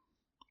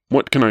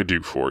 what can I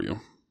do for you?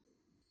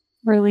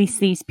 Release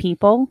these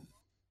people.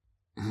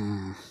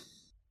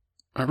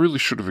 I really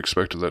should have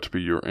expected that to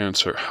be your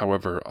answer.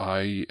 However,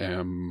 I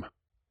am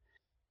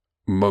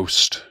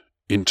most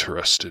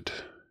interested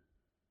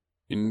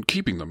in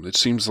keeping them. It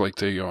seems like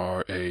they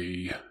are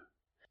a...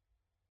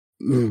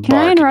 Can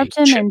I interrupt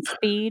him in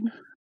speed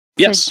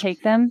Yes. to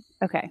take them?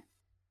 Okay.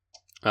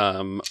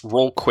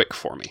 Roll quick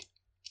for me.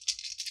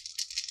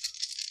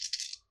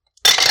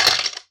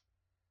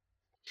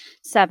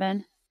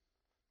 7.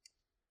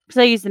 Because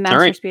I use the master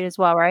right. speed as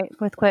well, right?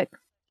 With quick.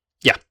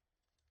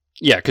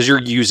 Yeah, because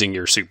you're using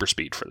your super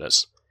speed for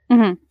this.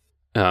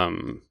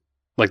 Mm-hmm.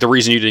 Like the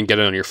reason you didn't get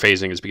it on your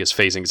phasing is because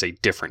phasing is a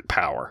different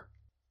power.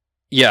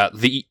 Yeah,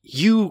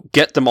 you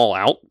get them all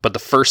out, but the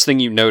first thing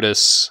you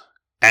notice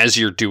as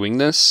you're doing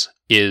this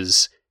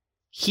is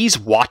he's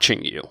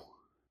watching you.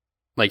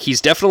 Like, he's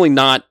definitely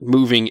not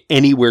moving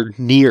anywhere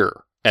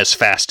near as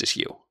fast as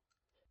you.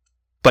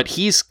 But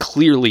he's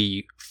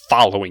clearly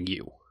following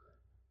you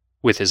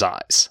with his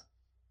eyes.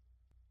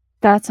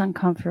 That's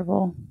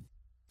uncomfortable.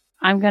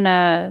 I'm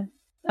gonna,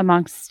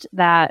 amongst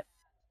that,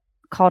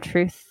 call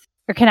Truth.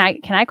 Or can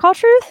I call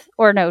Truth?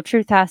 Or no,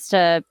 Truth has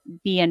to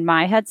be in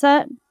my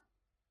headset?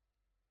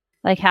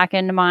 Like, hack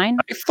into mine?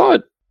 I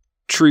thought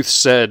Truth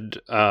said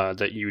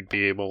that you'd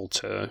be able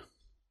to...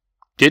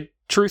 Did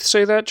Truth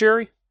say that,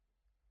 Jerry?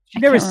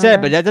 She never can't said,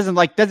 remember.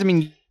 but that doesn't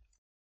mean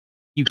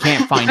you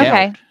can't find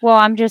Okay, out. well,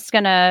 I'm just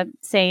gonna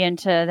say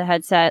into the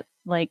headset,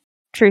 like,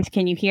 Truth,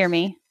 can you hear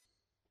me?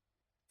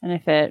 And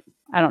I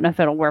don't know if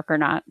it'll work or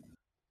not.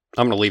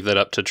 I'm going to leave that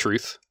up to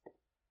Truth.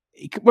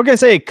 We're gonna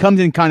say it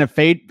comes in kind of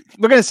fade.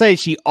 We're gonna say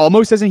she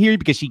almost doesn't hear you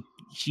because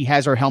she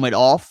has her helmet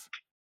off.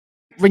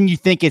 When you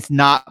think it's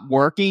not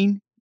working,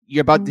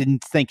 you're about to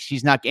think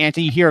she's not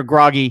answering. You hear her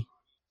groggy,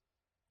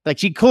 like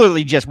she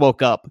clearly just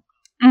woke up.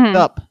 Mhm.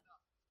 Up.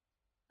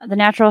 The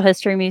Natural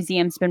History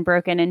Museum's been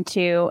broken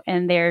into,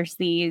 and there's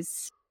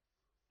these...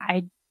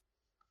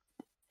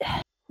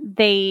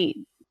 They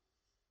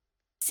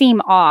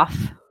seem off.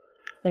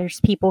 There's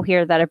people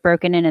here that have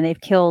broken in, and they've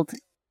killed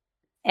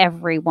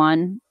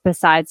everyone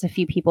besides a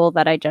few people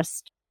that I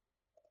just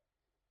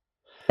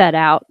sped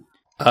out.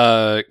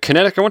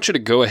 Kinetic, I want you to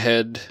go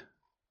ahead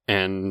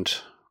and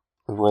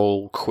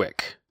roll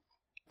quick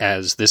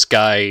as this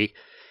guy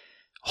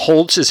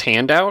holds his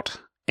hand out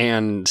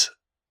and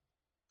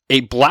a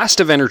blast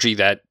of energy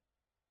that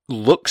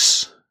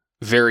looks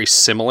very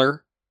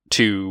similar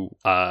to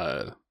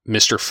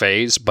Mr.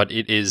 Phase, but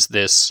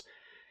it's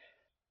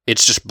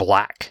just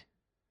black.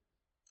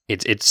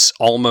 It's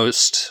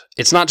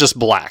not just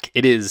black,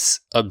 it is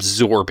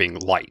absorbing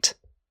light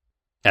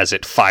as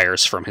it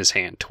fires from his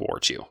hand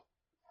towards you.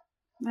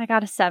 I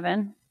got a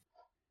 7.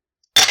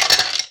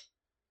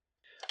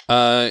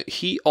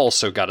 He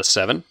also got a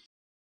 7.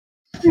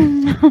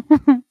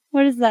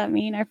 What does that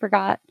mean? I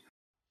forgot.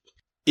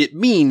 It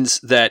means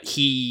that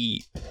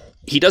he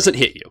doesn't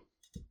hit you.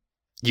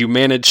 You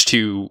managed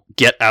to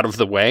get out of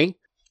the way,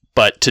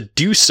 but to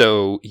do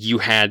so, you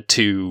had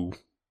to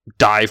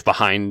dive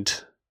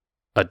behind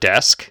a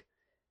desk,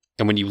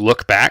 and when you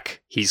look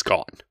back, he's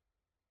gone.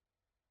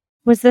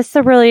 Was this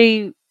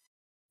the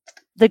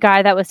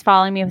guy that was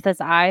following me with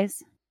his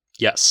eyes?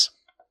 Yes.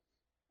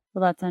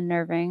 Well, that's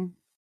unnerving.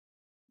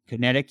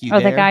 Kinetic, you Oh,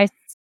 there? the guy.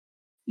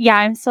 Yeah,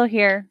 I'm still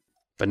here.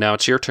 But now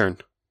it's your turn.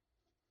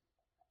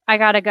 I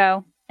gotta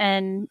go.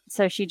 And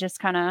so she just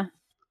kind of,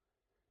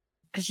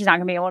 because she's not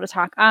gonna be able to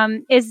talk.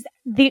 Is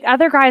the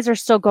other guys are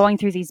still going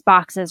through these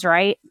boxes,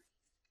 right?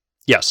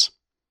 Yes.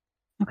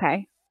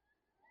 Okay.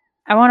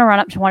 I want to run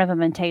up to one of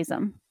them and tase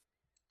him.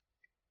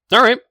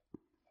 All right.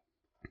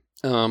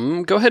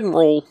 Go ahead and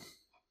roll.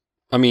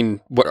 I mean,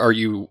 what approach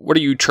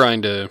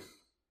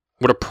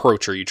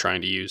are you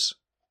trying to use?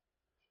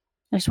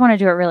 I just want to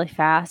do it really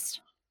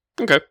fast.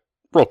 Okay.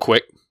 Roll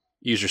quick.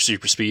 Use your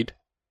super speed.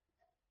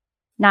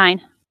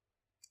 9.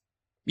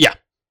 Yeah,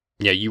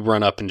 you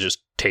run up and just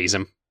tase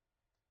him.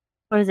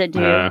 What does it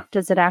do?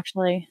 Does it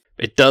actually?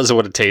 It does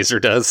what a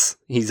taser does.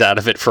 He's out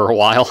of it for a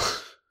while.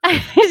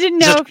 I didn't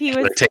know Just if he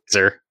was. a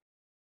taser.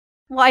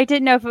 Well, I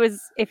didn't know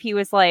if he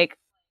was like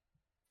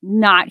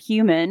not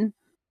human.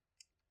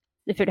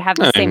 If it would have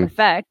the I same mean,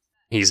 effect.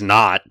 He's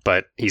not,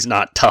 but he's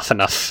not tough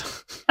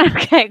enough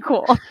Okay,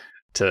 cool.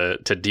 to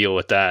deal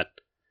with that.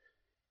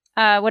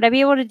 Would I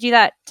be able to do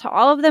that to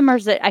all of them, or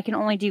is it I can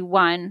only do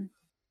one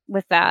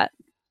with that?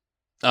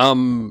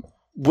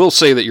 We'll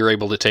say that you're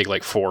able to take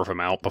like 4 of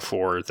them out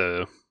before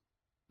the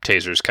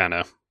tasers kind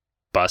of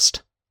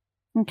bust.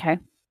 Okay.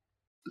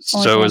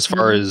 So as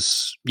far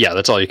as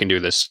that's all you can do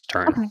this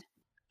turn. Okay.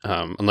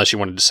 Unless you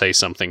wanted to say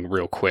something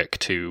real quick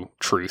to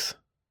Truth.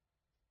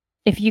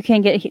 If you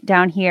can get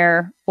down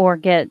here or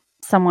get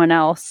someone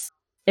else,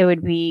 it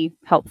would be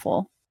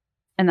helpful.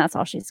 And that's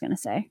all she's going to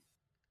say.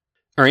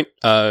 All right.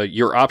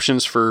 Your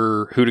options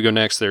for who to go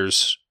next.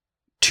 There's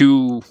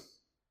 2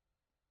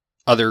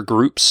 other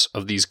groups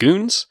of these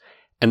goons,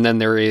 and then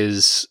there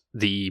is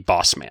the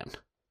boss man.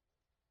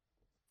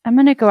 I'm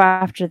going to go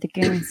after the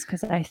goons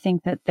because I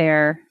think that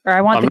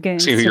I want the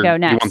goons to go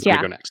next. You want them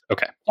to go next.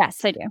 Okay.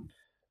 Yes, I do.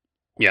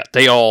 Yeah,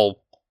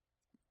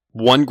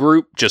 one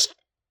group just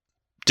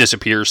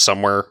disappears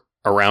somewhere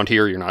around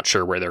here. You're not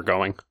sure where they're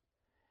going.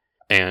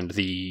 And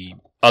the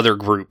other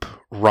group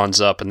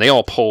runs up, and they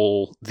all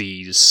pull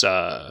these,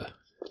 they're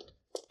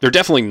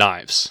definitely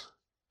knives.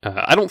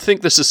 I don't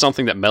think this is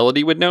something that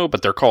Melody would know,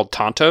 but they're called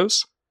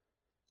Tontos.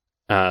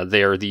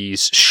 They are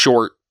these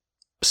short,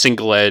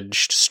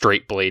 single-edged,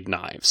 straight blade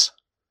knives.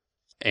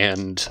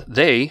 And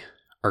they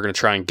are going to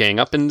try and gang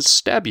up and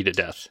stab you to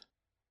death.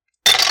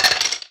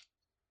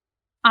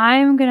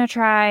 I'm going to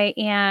try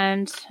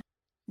and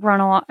run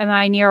along. Am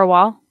I near a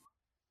wall?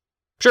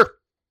 Sure.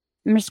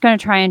 I'm just going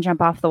to try and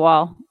jump off the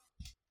wall.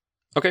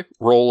 Okay.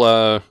 Roll,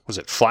 was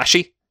it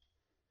flashy?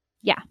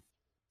 Yeah.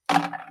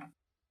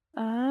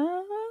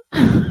 I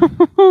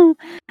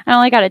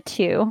only got a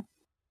 2.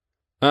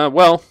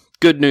 Well,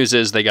 good news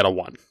is they got a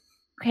 1.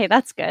 Okay,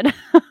 that's good.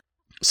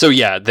 So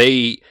yeah,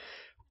 they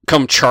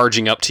come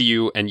charging up to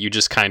you, and you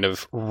just kind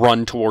of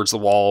run towards the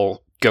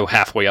wall, go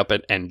halfway up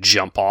it, and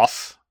jump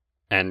off,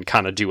 and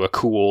kind of do a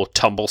cool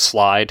tumble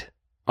slide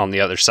on the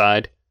other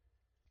side.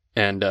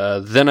 And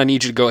then I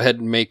need you to go ahead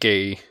and make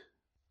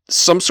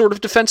some sort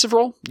of defensive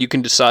roll. You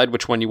can decide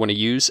which one you want to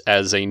use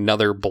as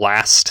another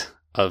blast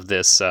of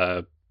this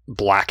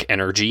black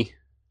energy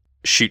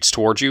shoots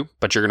towards you,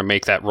 but you're going to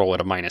make that roll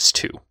at a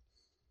 -2.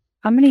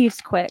 I'm going to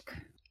use quick.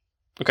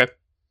 Okay.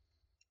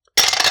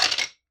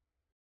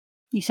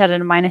 You said at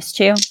a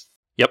 -2?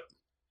 Yep.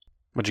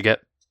 What'd you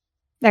get?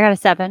 I got a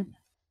 7.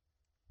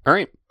 All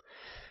right.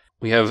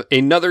 We have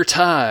another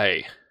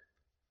tie.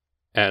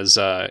 As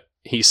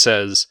he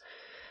says,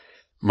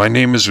 My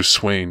name is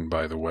Uswain,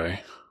 by the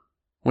way.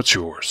 What's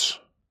yours?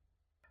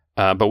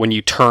 but when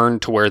you turn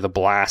to where the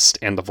blast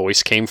and the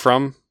voice came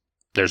from,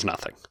 there's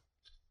nothing.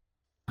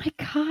 My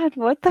God,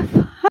 what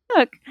the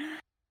fuck?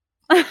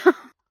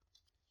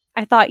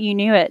 I thought you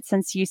knew it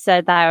since you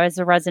said that I was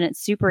a resident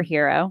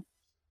superhero.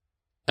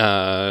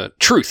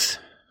 Truth.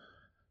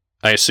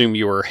 I assume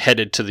you were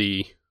headed to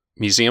the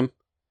museum?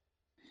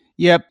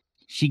 Yep.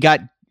 She got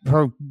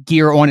her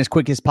gear on as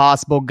quick as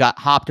possible,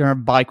 hopped on her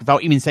bike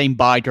without even saying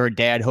bye to her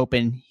dad,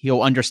 hoping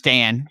he'll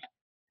understand,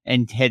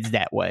 and heads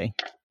that way.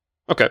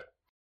 Okay.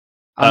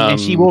 And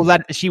she will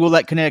let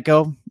Kinetic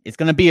go. It's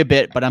going to be a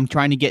bit, but I'm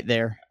trying to get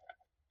there.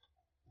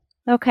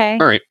 Okay.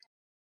 All right.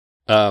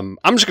 I'm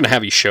just going to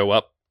have you show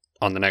up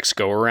on the next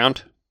go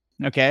around.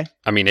 Okay.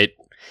 I mean, it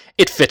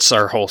fits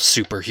our whole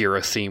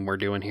superhero theme we're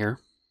doing here.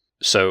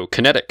 So,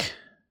 Kinetic,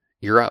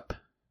 you're up.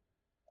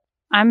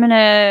 I'm going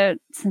to,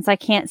 since I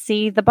can't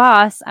see the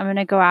boss, I'm going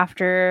to go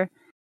after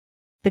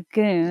the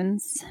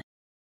goons.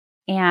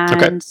 And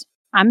Okay.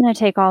 I'm going to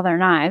take all their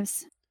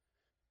knives.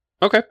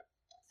 Okay.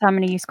 So I'm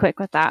going to use quick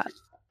with that.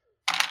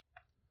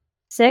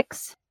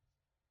 6.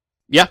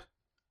 Yeah,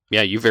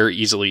 you very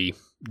easily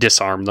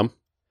disarm them.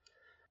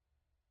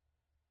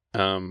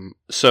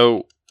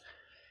 So,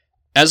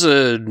 as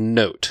a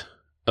note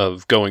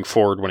of going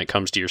forward when it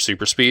comes to your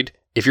super speed,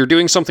 if you're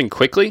doing something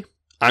quickly,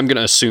 I'm going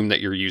to assume that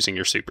you're using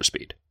your super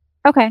speed.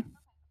 Okay.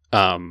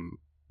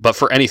 But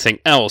for anything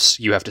else,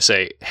 you have to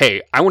say,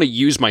 hey, I want to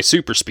use my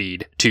super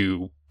speed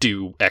to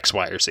do X,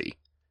 Y, or Z.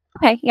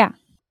 Okay, yeah.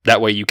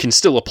 That way you can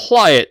still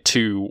apply it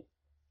to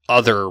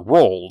other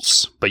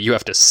roles, but you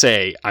have to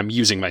say, I'm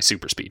using my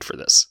super speed for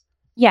this.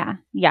 Yeah,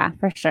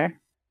 for sure.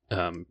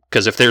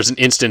 Because if there's an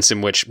instance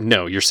in which,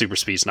 no, your super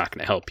speed's not going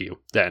to help you,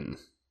 then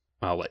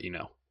I'll let you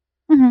know.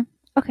 Mm-hmm.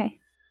 Okay.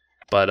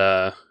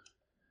 But,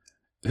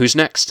 who's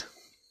next?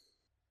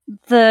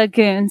 The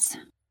goons.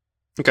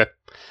 Okay.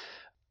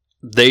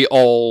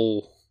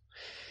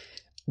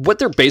 What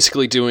they're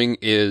basically doing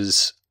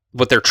is,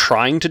 what they're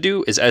trying to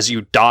do is as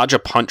you dodge a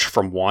punch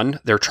from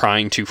one, they're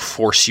trying to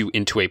force you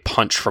into a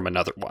punch from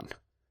another one.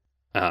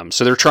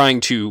 So they're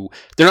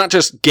not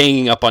just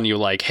ganging up on you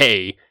like,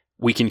 hey,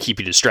 we can keep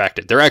you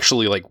distracted. They're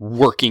actually like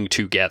working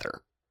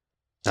together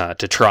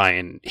to try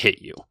and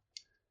hit you.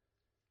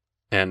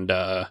 And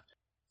the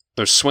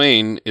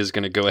Swain is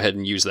going to go ahead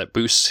and use that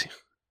boost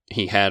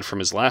he had from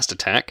his last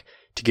attack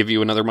to give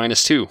you another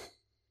 -2.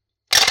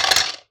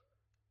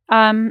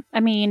 I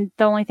mean,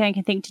 the only thing I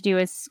can think to do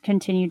is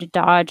continue to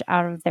dodge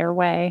out of their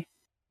way.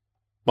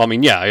 Well, I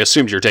mean, yeah, I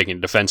assumed you were taking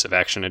defensive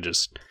action. It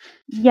just...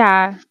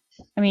 Yeah.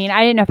 I mean,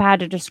 I didn't know if I had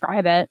to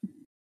describe it.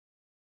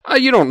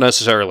 You don't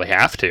necessarily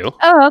have to.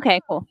 Oh,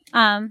 okay, cool.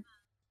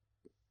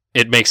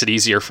 It makes it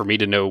easier for me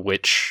to know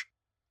which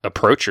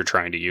approach you're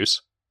trying to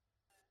use.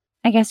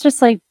 I guess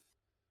just like,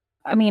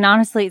 I mean,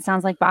 honestly, it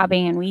sounds like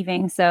bobbing and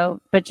weaving.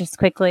 So, but just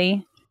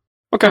quickly.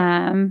 Okay.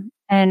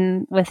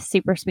 And with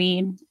super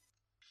speed,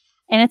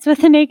 and it's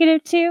with a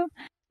 -2.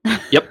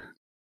 Yep.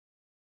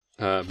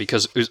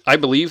 Because I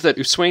believe that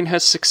Uswain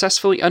has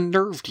successfully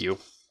unnerved you.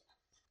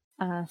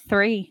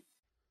 3.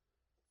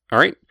 All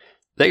right.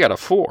 They got a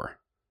 4.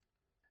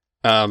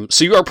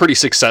 So you are pretty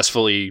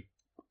successfully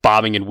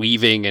bobbing and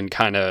weaving and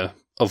kind of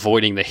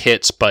avoiding the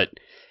hits, but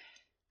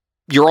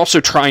you're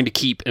also trying to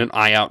keep an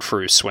eye out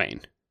for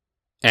Uswain.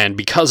 And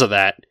because of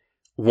that,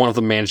 one of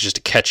them manages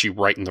to catch you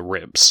right in the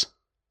ribs.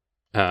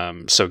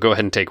 So go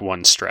ahead and take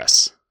 1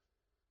 stress.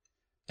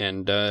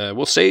 And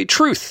we'll say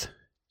truth.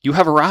 You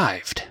have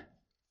arrived.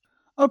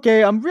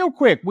 Okay, real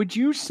quick. Would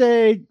you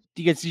say,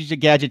 to get a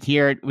gadget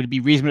here, would it be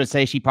reasonable to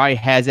say she probably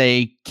has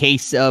a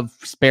case of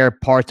spare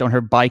parts on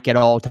her bike at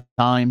all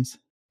times?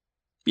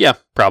 Yeah,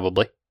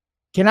 probably.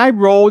 Can I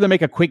roll to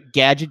make a quick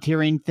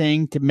gadgeteering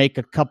thing to make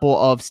a couple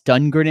of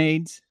stun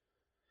grenades?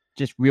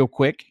 Just real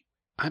quick.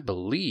 I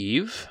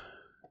believe...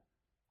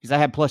 Because I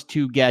have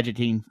 +2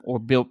 gadgeting or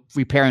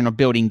repairing or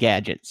building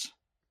gadgets.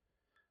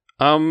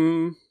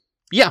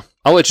 Yeah,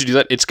 I'll let you do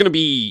that. It's going to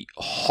be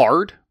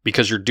hard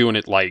because you're doing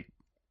it like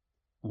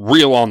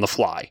real on the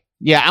fly.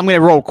 Yeah, I'm going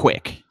to roll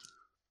quick.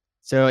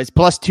 So it's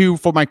 +2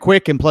 for my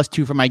quick and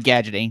 +2 for my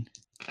gadgeting.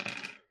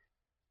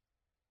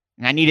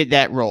 And I needed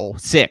that roll.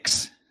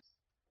 6.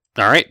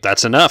 All right,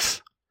 that's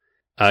enough.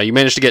 You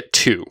managed to get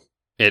 2.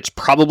 It's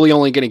probably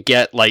only going to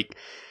get like...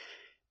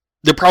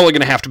 They're probably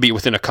going to have to be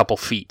within a couple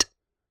feet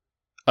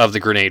of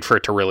the grenade for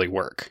it to really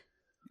work.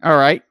 All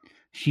right.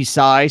 She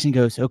sighs and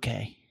goes,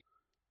 okay,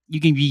 you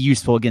can be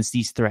useful against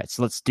these threats.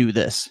 Let's do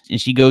this. And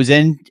she goes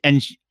in,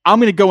 and I'm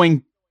going to go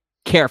in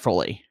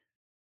carefully.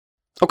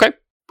 Okay.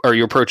 Are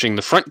you approaching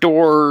the front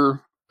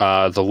door,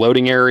 the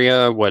loading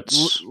area?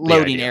 What's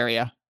loading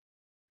area?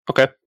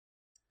 Okay.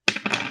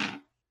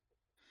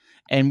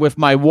 And with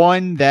my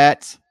 1,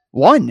 that's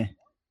 1.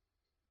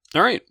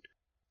 All right.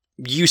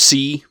 You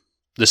see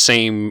the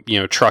same,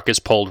 truck is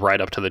pulled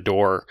right up to the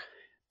door.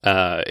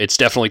 It's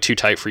definitely too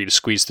tight for you to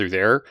squeeze through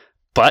there,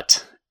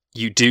 but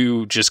you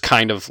do just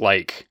kind of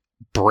like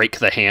break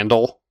the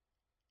handle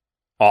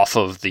off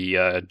of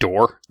the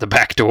door, the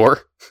back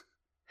door.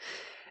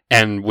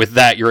 And with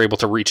that, you're able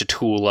to reach a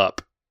tool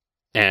up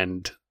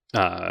and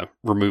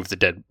remove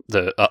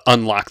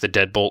unlock the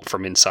deadbolt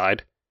from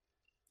inside.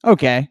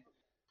 Okay.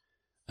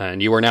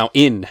 And you are now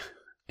in,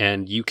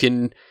 and you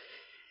can...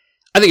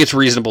 I think it's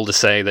reasonable to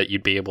say that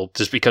you'd be able,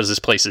 just because this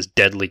place is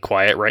deadly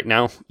quiet right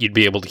now, you'd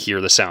be able to hear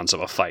the sounds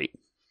of a fight.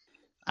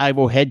 I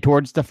will head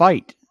towards the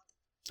fight.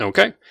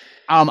 Okay.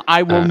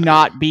 I will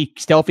not be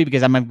stealthy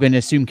because I'm going to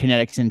assume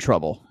Kinetic's in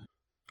trouble.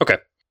 Okay.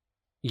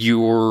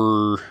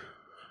 You're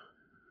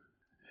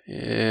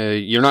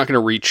not going to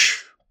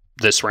reach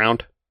this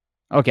round.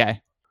 Okay.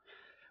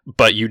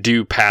 But you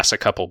do pass a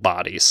couple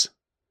bodies.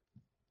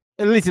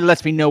 At least it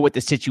lets me know what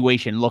the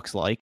situation looks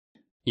like.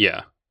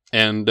 Yeah.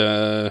 And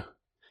the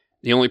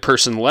only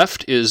person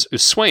left is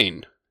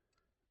Uswain,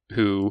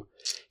 who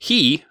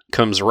he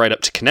comes right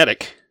up to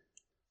Kinetic.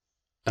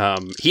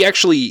 He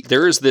actually,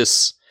 there is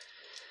this...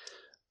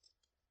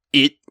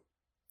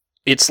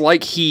 It's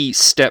like he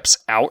steps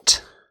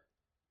out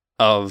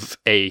of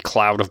a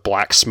cloud of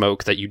black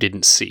smoke that you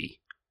didn't see.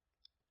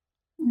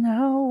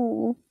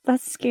 No,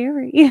 that's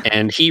scary.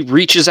 And he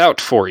reaches out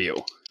for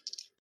you.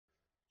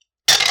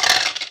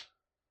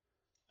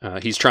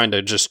 He's trying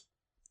to just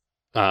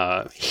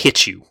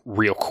hit you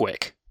real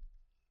quick.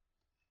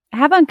 I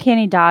have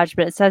uncanny dodge,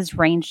 but it says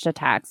ranged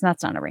attacks, and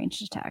that's not a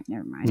ranged attack.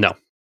 Never mind. No.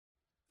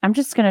 I'm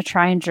just going to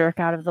try and jerk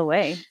out of the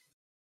way.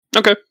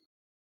 Okay.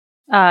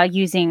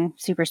 Using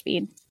super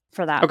speed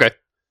for that. Okay.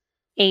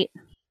 8.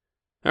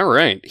 All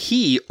right.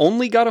 He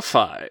only got a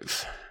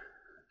 5,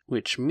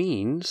 which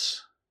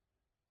means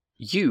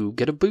you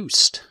get a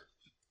boost.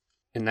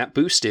 And that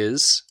boost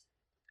is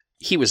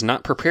he was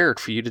not prepared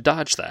for you to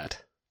dodge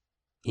that.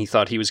 He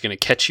thought he was going to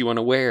catch you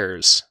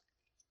unawares.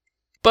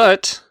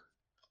 But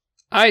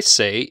I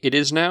say it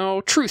is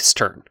now Truth's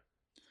turn.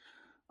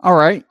 All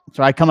right.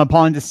 So I come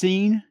upon the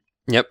scene.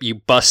 Yep, you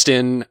bust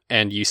in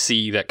and you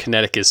see that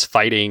Kinetic is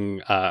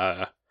fighting,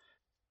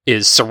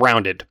 is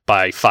surrounded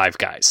by 5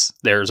 guys.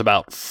 There's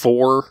about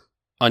 4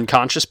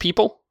 unconscious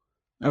people.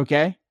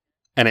 Okay.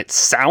 And it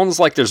sounds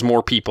like there's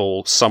more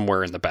people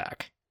somewhere in the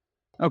back.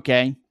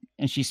 Okay.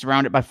 And she's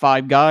surrounded by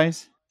 5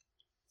 guys?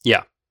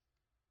 Yeah.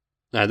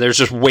 There's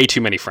just way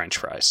too many French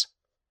fries.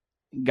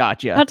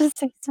 Gotcha. I'll just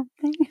say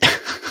something.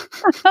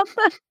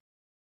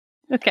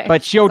 Okay.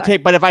 But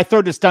but if I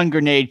throw the stun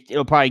grenade,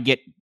 it'll probably get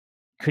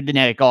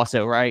Kinetic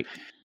also, right?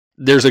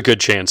 There's a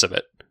good chance of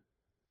it.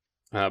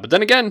 But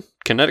then again,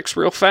 Kinetic's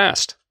real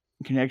fast.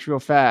 Kinetic's real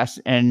fast,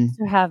 and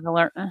you have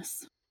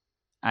alertness.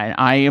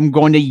 I am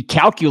going to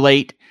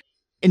calculate,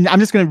 and I'm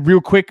just going to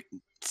real quick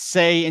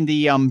say in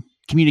the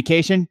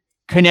communication,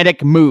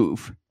 kinetic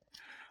move.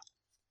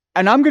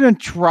 And I'm going to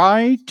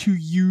try to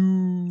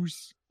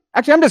use...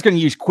 Actually, I'm just going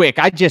to use quick.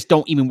 I just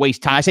don't even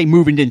waste time. I say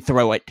move and then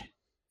throw it.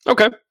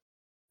 Okay.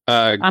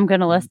 I'm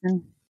going to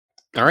listen.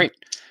 All right.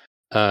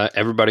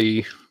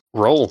 Everybody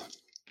roll.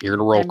 You're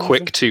going to roll I'm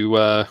quick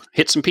to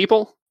hit some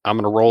people. I'm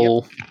going to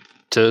roll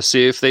to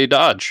see if they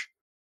dodge.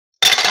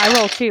 I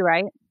roll 2,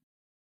 right?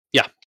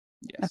 Yeah.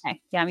 Yes.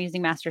 Okay. Yeah, I'm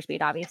using master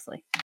speed,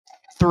 obviously.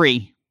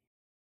 3.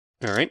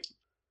 All right.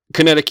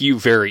 Kinetic, you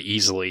very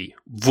easily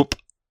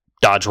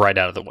dodge right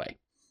out of the way.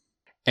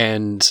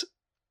 And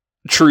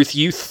Truth,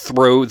 you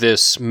throw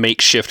this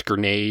makeshift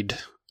grenade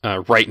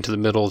right into the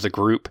middle of the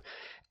group.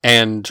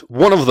 And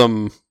one of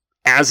them,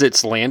 as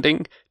it's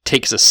landing,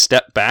 takes a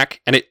step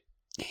back. And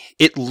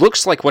it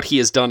looks like what he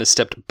has done is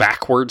stepped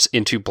backwards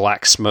into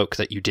black smoke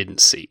that you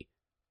didn't see.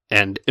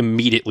 And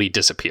immediately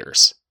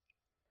disappears.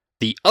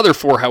 The other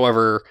 4,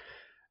 however,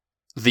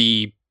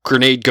 the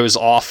grenade goes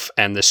off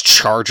and this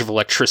charge of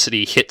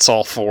electricity hits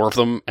all 4 of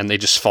them and they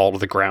just fall to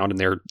the ground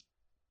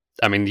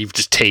and you've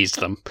just tased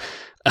them.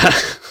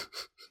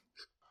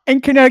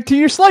 And Kinetic, to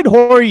your slight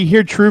horror, you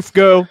hear Truth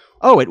go,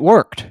 oh, it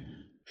worked.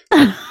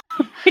 Oh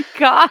my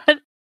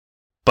god.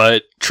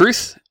 But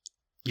Truth,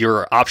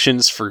 your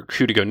options for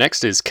who to go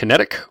next is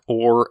Kinetic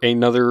or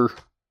another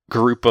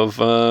group of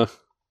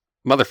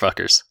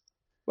motherfuckers.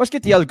 Let's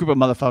get the other group of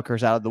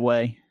motherfuckers out of the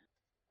way.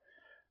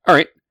 All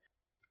right.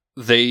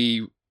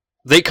 They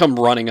come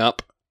running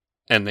up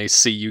and they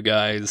see you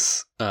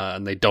guys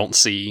and they don't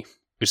see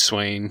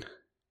Uswain.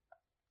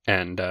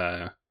 And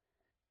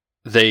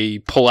they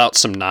pull out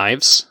some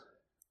knives,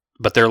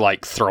 but they're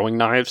like throwing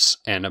knives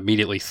and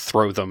immediately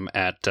throw them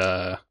at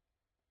I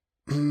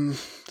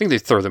think they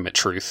throw them at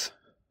Truth.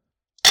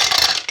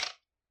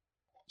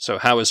 So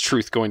how is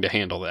Truth going to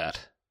handle that?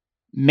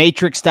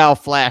 Matrix style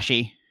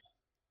flashy.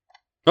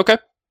 Okay.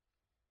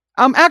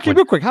 Actually,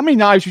 real quick, how many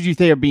knives would you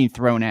say are being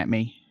thrown at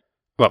me?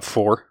 About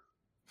 4.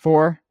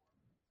 4?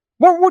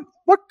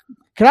 What?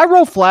 Can I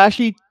roll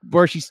flashy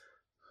where she's...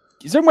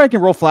 Is there a way I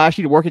can roll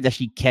flashy to work it that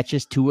she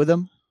catches 2 of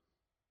them?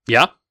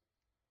 Yeah.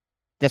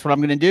 That's what I'm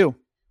going to do.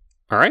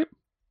 All right.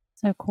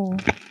 So cool.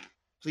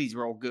 Please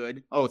roll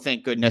good. Oh,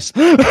 thank goodness.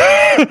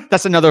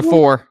 That's another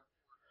 4.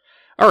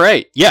 All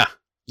right. Yeah.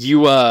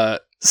 You,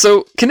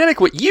 so Kinetic,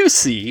 what you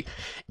see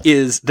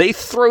is they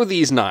throw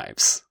these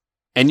knives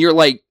and you're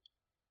like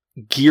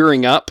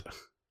gearing up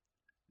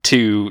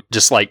to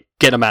just like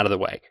get them out of the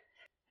way.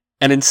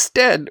 And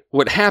instead,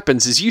 what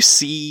happens is you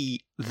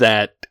see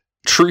that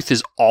Truth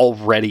is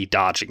already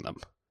dodging them.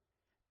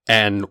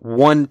 And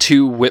 1,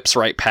 2 whips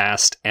right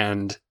past,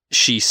 and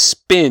she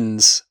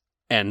spins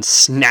and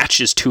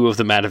snatches 2 of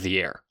them out of the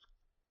air.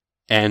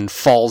 And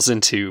falls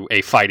into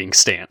a fighting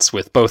stance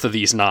with both of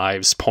these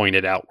knives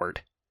pointed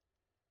outward.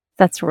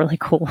 That's really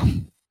cool.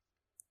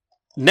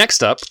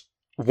 Next up,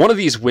 one of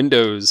these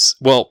windows...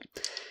 Well,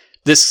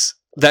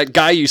 that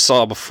guy you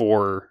saw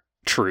before,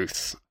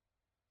 Truth,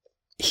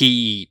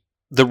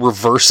 the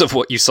reverse of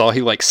what you saw,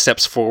 he like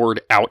steps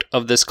forward out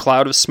of this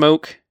cloud of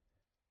smoke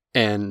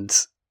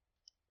and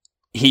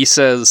he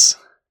says,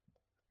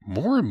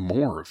 more and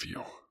more of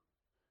you.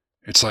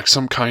 It's like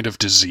some kind of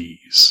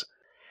disease.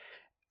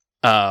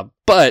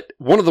 But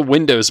one of the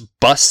windows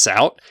busts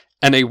out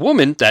and a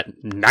woman that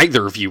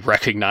neither of you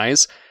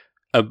recognize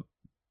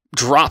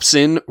drops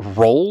in,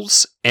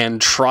 rolls,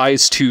 and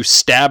tries to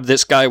stab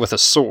this guy with a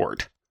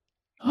sword.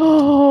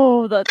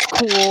 Oh, that's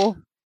cool.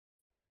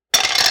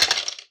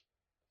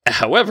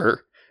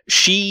 However,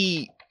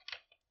 she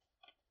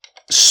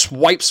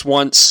swipes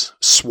once,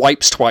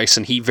 swipes twice,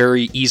 and he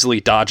very easily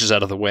dodges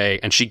out of the way,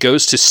 and she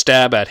goes to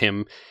stab at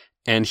him,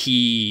 and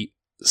he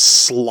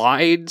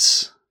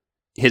slides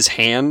his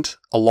hand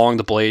along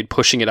the blade,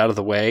 pushing it out of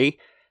the way,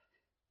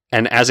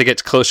 and as it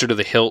gets closer to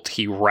the hilt,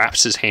 he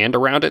wraps his hand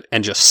around it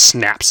and just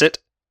snaps it,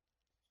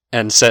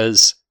 and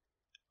says,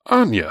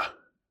 Anya,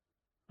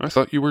 I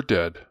thought you were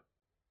dead.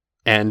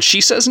 And she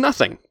says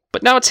nothing,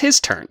 but now it's his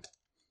turn.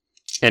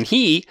 And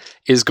he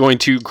is going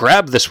to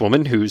grab this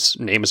woman, whose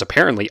name is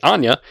apparently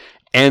Anya,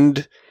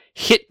 and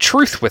hit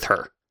Truth with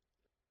her.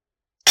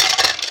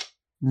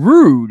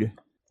 Rude.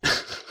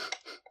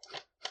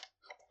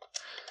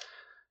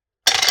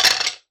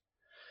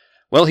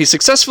 Well, he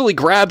successfully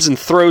grabs and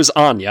throws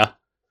Anya.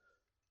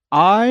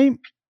 I'm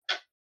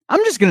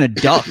just gonna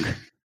duck.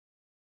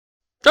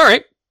 All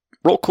right,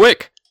 roll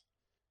quick.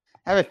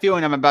 I have a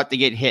feeling I'm about to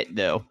get hit,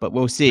 though, but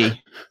we'll see.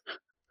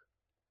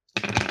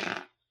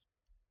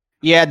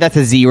 Yeah, that's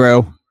a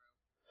 0.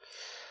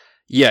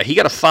 Yeah, he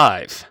got a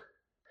 5.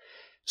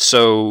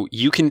 So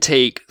you can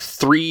take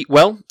 3...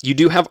 Well, you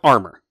do have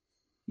armor.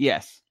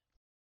 Yes.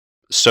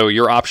 So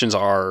your options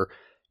are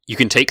you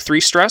can take 3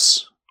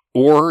 stress,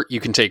 or you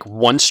can take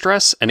 1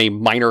 stress and a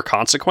minor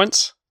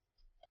consequence.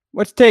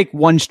 Let's take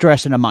 1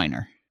 stress and a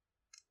minor.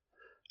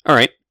 All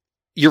right.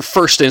 Your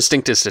first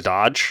instinct is to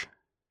dodge,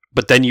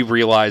 but then you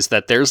realize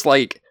that there's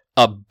like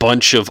a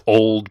bunch of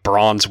old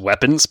bronze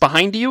weapons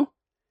behind you.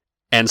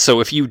 And so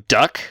if you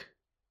duck,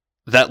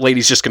 that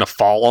lady's just going to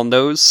fall on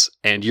those,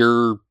 and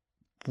you're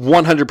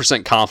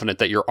 100% confident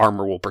that your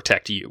armor will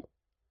protect you.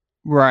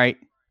 Right.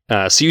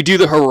 So you do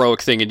the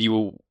heroic thing and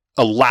you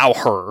allow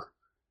her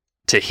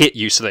to hit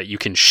you so that you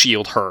can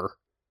shield her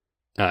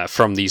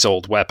from these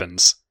old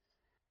weapons.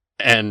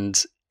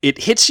 And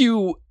it hits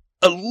you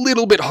a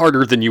little bit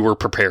harder than you were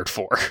prepared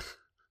for.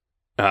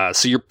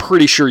 So you're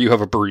pretty sure you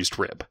have a bruised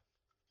rib.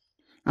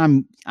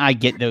 I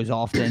get those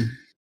often.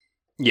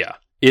 Yeah.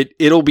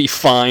 It'll be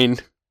fine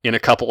in a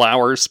couple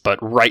hours, but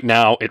right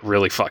now it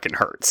really fucking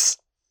hurts.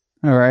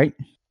 All right.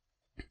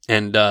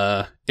 And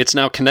it's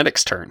now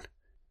Kinetic's turn.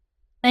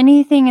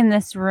 Anything in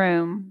this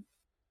room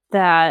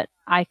that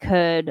I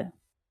could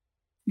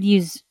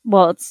use?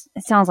 Well,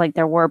 it sounds like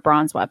there were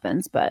bronze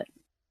weapons, but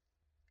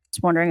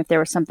just wondering if there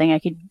was something I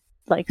could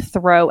like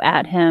throw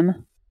at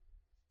him.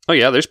 Oh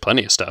yeah, there's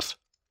plenty of stuff.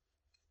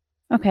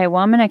 Okay,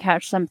 well, I'm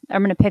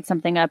gonna pick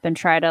something up and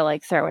try to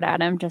like throw it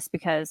at him, just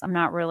because I'm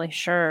not really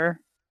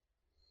sure.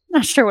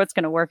 Not sure what's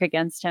gonna work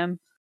against him.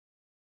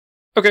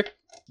 Okay.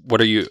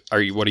 What are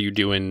you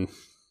doing?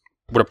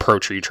 What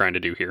approach are you trying to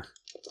do here?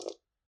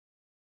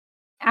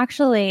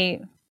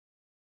 Actually,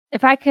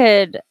 if I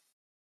could,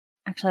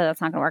 that's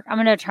not gonna work. I'm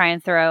gonna try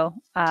and throw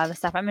the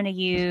stuff. I'm gonna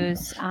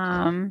use.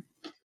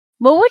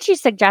 What would you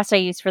suggest I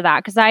use for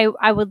that? Because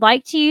I would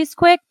like to use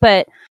quick,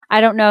 but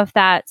I don't know if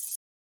that's.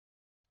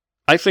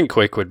 I think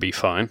quick would be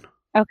fine.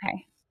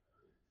 Okay.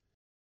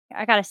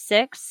 I got a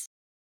 6.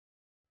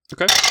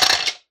 Okay.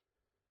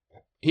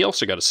 He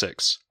also got a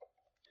 6.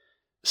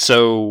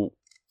 So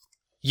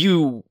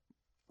you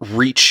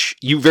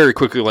very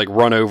quickly like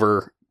run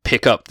over,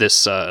 pick up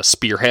this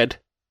spearhead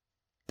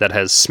that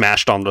has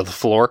smashed onto the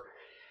floor,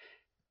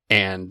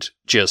 and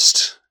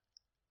just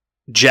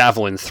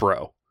javelin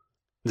throw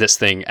this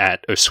thing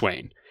at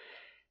Oswain.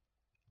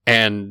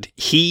 And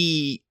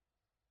he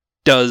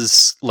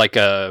does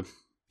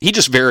he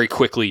just very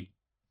quickly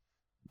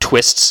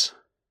twists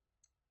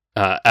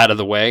out of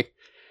the way.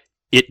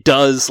 It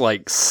does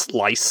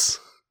slice.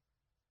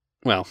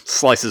 Well,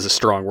 slice is a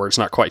strong word. It's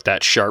not quite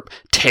that sharp.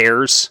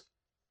 Tears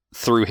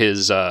through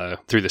his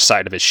through the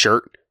side of his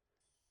shirt,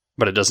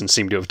 but it doesn't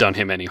seem to have done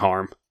him any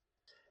harm.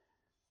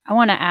 I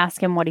want to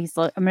ask him what he's.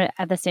 I'm gonna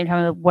at the same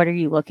time. What are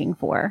you looking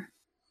for?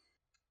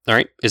 All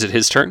right, is it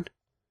his turn?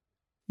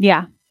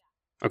 Yeah.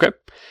 Okay.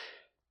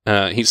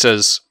 He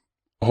says,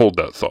 Hold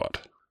that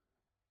thought.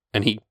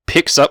 and he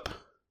picks up,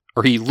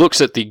 or he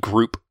looks at the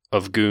group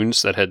of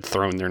goons that had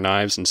thrown their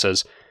knives and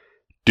says,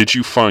 Did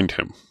you find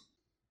him?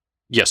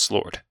 "Yes,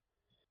 Lord.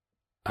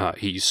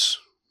 He's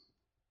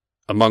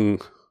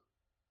among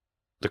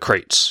the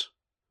crates."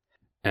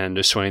 And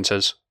Oswain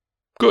says,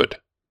 Good.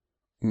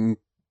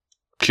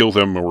 Kill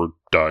them or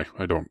die.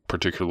 I don't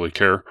particularly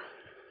care.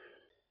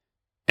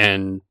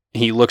 and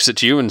he looks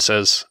at you and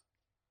says,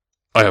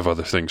 I have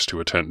other things to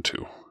attend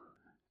to.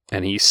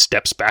 and he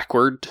steps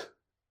backward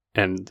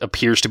and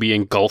appears to be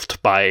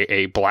engulfed by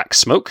a black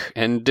smoke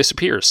and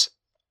disappears.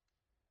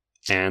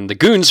 And the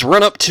goons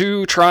run up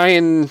to try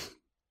and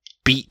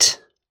beat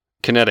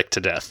Kinetic to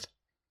death.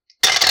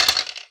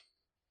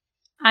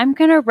 I'm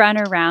gonna run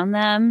around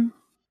them.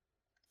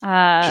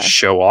 Just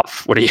show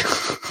off. What are you?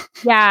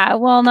 Yeah.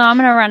 Well, no, I'm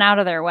gonna run out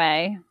of their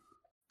way.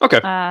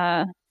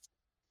 Okay.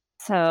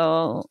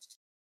 So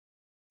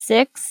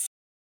 6.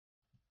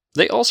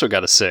 They also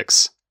got a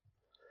 6.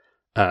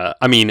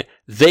 I mean,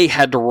 they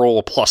had to roll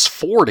a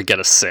 +4 to get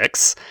a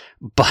 6,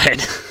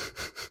 but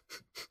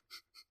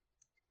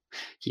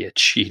you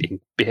cheating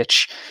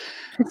bitch.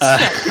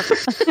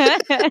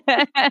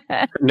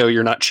 No,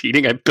 you're not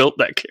cheating. I built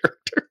that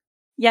character.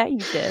 Yeah, you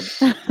did.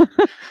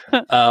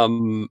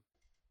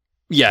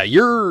 Yeah,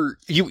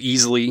 you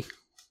easily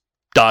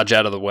dodge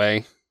out of the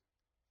way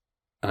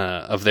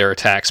of their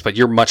attacks, but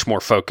you're much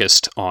more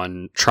focused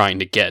on trying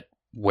to get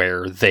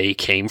where they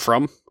came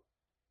from.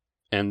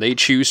 And they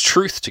choose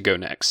Truth to go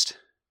next.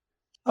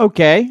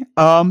 Okay.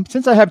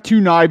 Since I have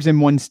 2 knives and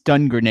 1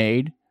 stun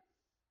grenade,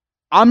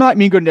 I'm not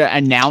even going to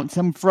announce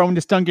I'm throwing the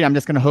stun grenade. I'm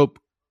just going to hope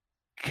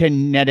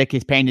Kinetic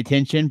is paying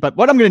attention. But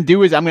what I'm going to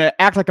do is I'm going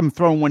to act like I'm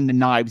throwing one of the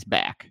knives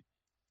back.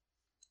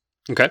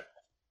 Okay.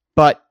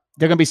 But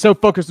they're going to be so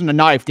focused on the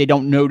knife, they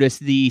don't notice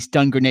the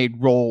stun grenade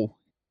roll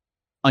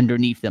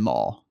underneath them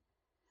all.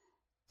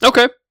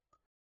 Okay.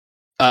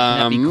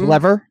 That'd be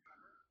clever.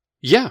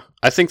 Yeah,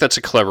 I think that's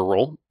a clever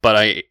roll, but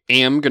I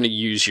am going to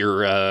use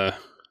your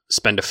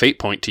spend a fate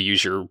point to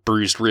use your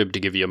bruised rib to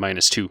give you a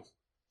 -2.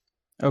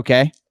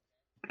 Okay.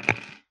 And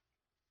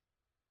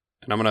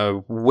I'm going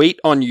to wait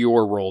on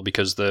your roll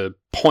because the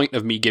point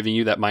of me giving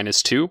you that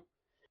 -2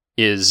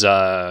 is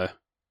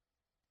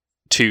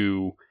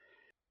to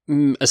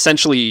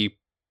essentially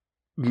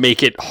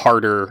make it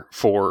harder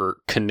for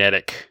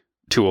Kinetic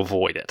to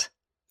avoid it.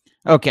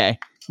 Okay.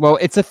 Well,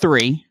 it's a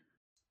 3.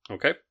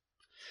 Okay.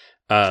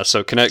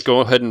 So Kinetic, go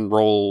ahead and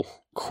roll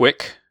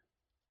quick.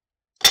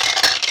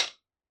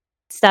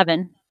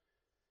 7.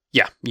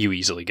 Yeah, you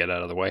easily get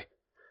out of the way.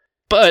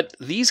 But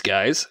these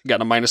guys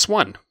got a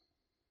 -1.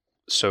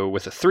 So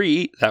with a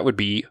 3, that would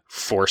be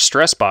 4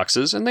 stress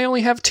boxes, and they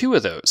only have 2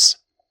 of those.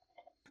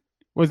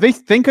 Was they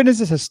thinking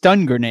this is a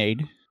stun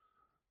grenade?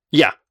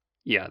 Yeah.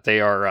 Yeah,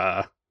 they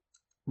are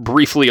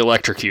briefly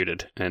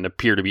electrocuted and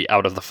appear to be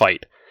out of the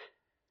fight.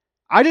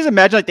 I just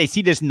imagine like they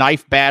see this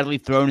knife badly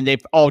thrown and they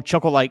all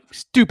chuckle like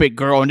 "stupid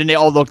girl," and then they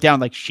all look down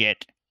like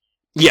shit.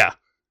 Yeah.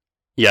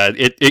 Yeah,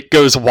 it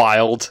goes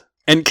wild.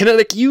 And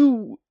Kinetic,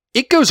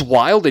 it goes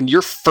wild and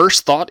your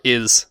first thought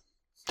is,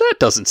 that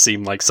doesn't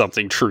seem like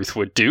something Truth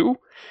would do.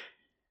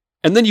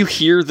 And then you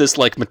hear this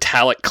like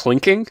metallic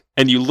clinking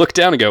and you look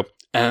down and go,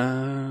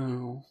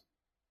 oh,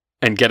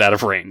 and get out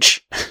of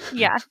range.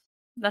 Yeah,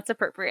 that's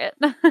appropriate.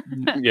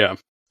 Yeah.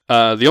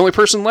 The only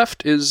person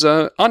left is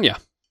Anya.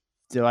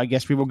 So I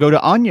guess we will go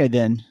to Anya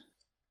then.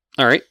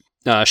 All right.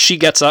 She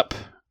gets up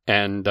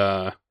and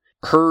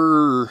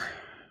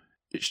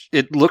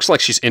it looks like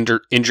she's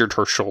injured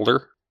her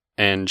shoulder,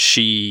 and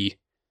she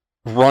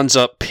runs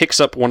up, picks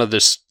up one of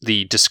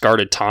the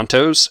discarded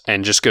Tontos,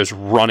 and just goes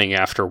running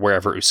after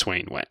wherever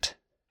Uswain went.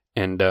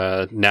 And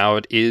now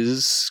it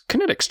is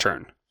Kinetic's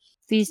turn.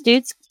 These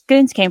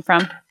goons came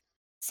from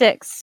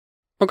 6.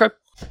 Okay.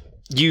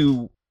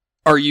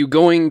 Are you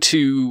going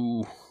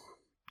to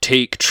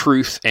take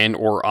Truth and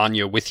or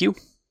Anya with you?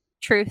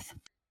 Truth.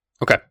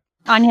 Okay.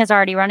 Anya's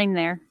already running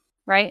there,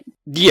 right?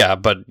 Yeah,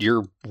 but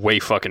you're way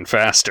fucking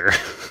faster.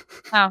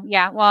 Oh,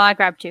 yeah. Well, I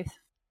grabbed Truth.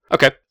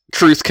 Okay.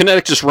 Truth,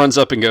 Kinetic just runs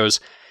up and goes,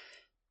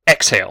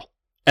 exhale,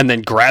 and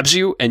then grabs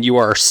you, and you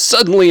are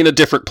suddenly in a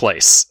different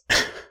place.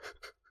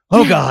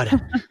 Oh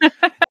God.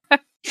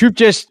 Truth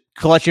just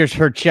clutches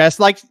her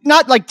chest, like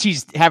not like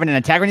she's having an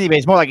attack or anything, but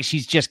it's more like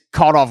she's just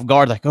caught off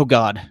guard, like, oh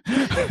God.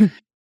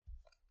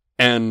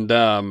 And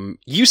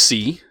you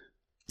see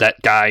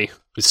that guy,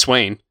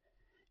 Swain,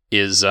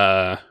 is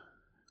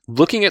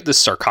looking at this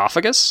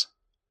sarcophagus.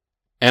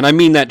 And I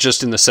mean that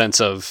just in the sense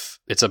of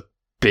it's a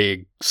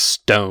big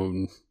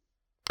stone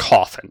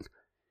coffin.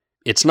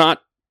 It's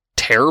not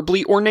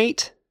terribly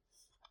ornate,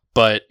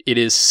 but it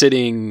is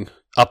sitting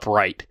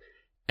upright,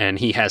 and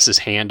he has his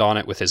hand on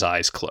it with his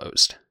eyes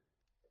closed.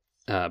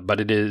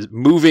 But it is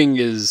moving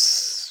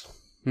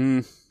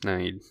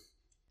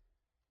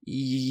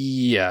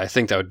yeah, I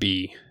think that would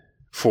be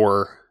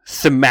for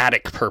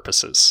thematic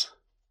purposes.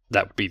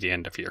 That would be the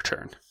end of your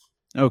turn.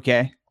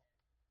 Okay.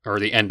 Or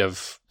the end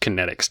of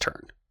Kinetic's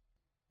turn.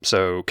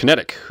 So,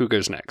 Kinetic, who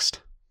goes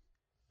next?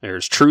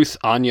 There's Truth,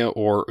 Anya,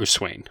 or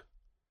Uswain.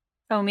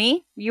 Oh,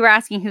 me? You were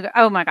asking who...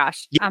 Oh my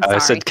gosh. Yeah, I'm sorry. I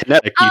said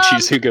Kinetic, you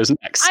choose who goes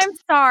next. I'm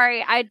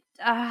sorry.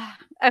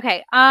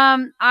 Okay.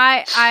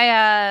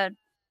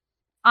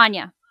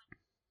 Anya.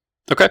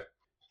 Okay.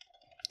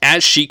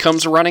 As she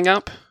comes running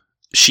up,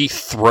 she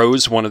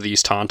throws one of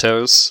these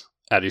Tontos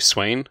at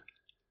Uswain.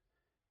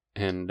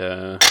 And,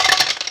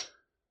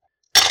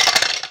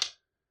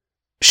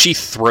 she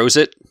throws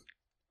it,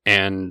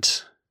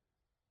 and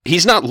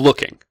he's not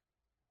looking,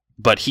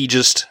 but he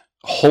just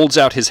holds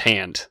out his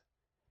hand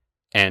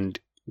and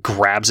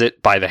grabs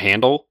it by the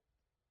handle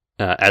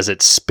as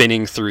it's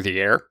spinning through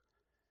the air.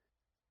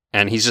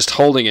 And he's just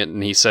holding it,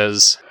 and he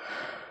says,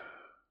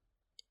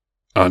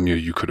 Anya,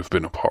 you could have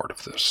been a part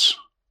of this.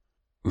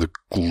 The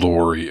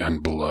glory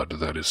and blood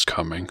that is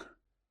coming.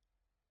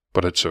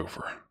 But it's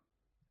over.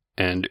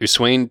 And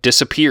Uswain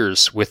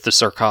disappears with the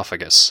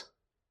sarcophagus.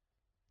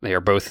 They are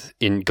both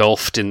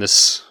engulfed in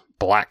this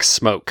black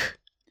smoke.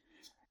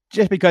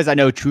 Just because I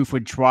know Truth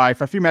would try,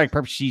 for thematic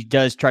purposes, she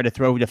does try to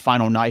throw the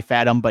final knife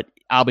at him, but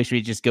obviously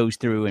it just goes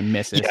through and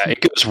misses. Yeah,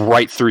 it goes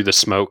right through the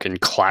smoke and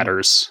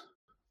clatters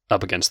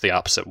up against the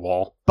opposite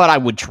wall. But I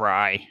would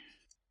try.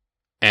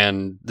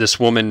 And this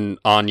woman,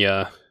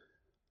 Anya,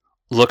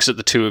 looks at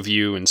the two of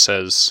you and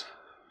says,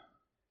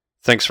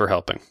 thanks for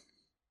helping.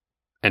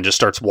 And just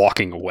starts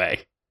walking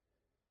away.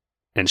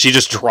 And she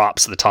just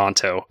drops the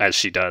Tonto as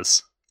she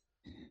does.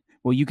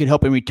 Well, you could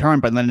help in return,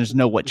 but let us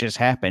know what just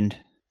happened.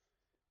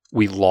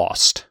 We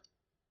lost.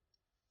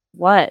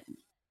 What?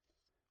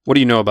 What do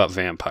you know about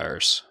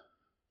vampires?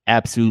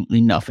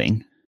 Absolutely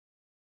nothing.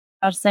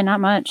 I'll just say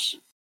not much.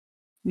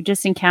 We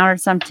just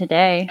encountered some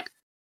today.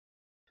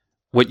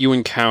 What you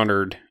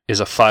encountered is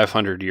a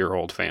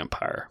 500-year-old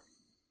vampire.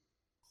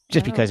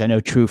 Just because I know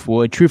Truth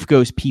would. Truth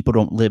goes, people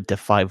don't live to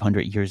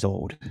 500 years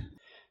old.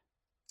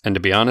 And to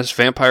be honest,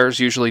 vampires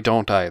usually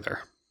don't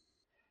either.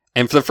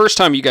 And for the first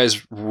time, you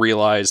guys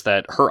realize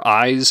that her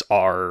eyes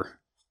are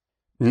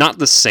not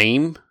the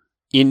same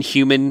in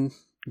human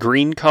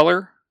green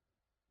color,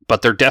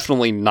 but they're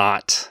definitely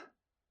not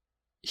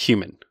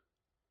human.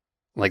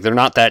 Like, they're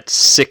not that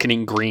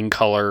sickening green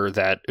color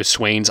that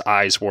Uswain's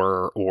eyes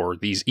were, or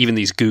even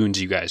these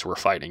goons you guys were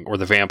fighting, or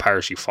the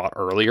vampires you fought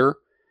earlier.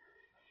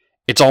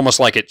 It's almost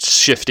like it's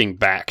shifting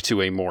back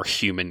to a more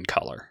human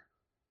color.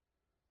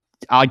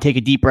 I'd take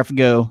a deep breath and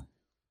go,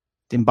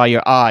 then by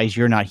your eyes,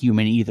 you're not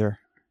human either.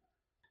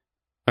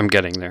 I'm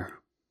getting there.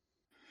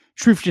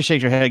 Truth just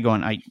shakes her head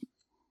going,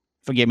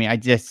 forgive me, I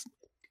just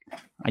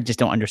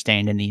don't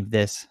understand any of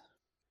this.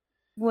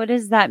 What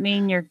does that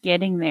mean you're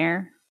getting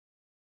there?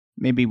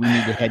 Maybe we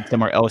need to head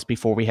somewhere else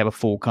before we have a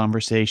full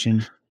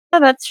conversation.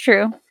 Oh, that's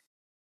true.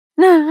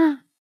 And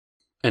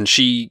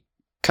she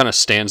kind of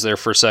stands there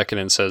for a second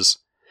and says,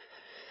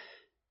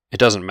 it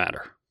doesn't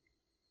matter.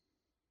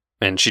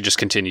 And she just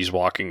continues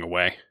walking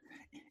away.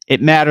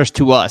 It matters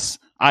to us.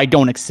 I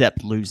don't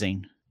accept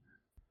losing.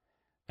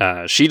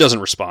 She doesn't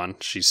respond.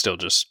 She's still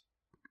just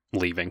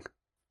leaving.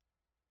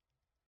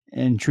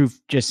 And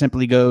Truth just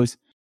simply goes,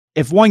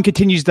 if one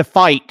continues to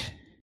fight,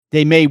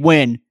 they may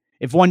win.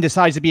 If one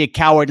decides to be a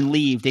coward and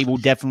leave, they will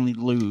definitely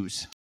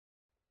lose.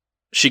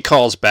 She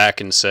calls back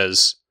and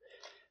says,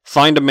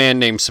 find a man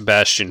named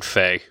Sebastian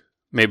Fay.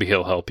 Maybe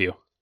he'll help you.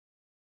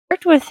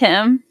 Worked with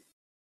him.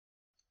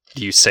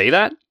 Do you say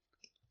that?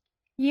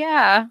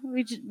 Yeah,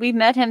 we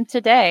met him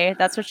today.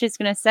 That's what she's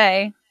gonna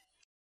say.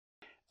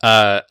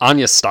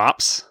 Anya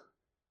stops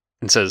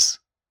and says,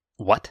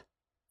 what?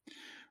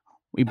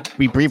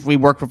 We briefly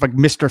worked with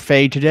Mr.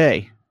 Fay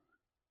today.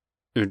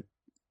 And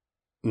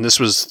this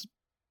was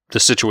the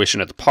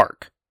situation at the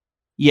park.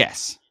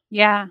 Yes.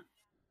 Yeah.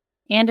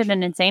 And in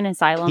an insane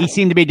asylum. He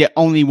seemed to be the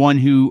only one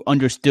who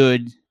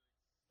understood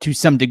to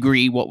some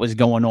degree what was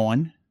going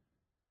on.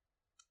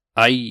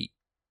 I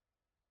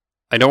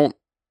don't...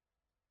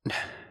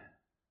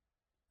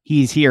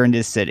 He's here in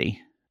this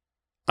city.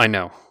 I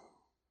know.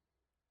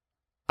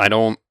 I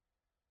don't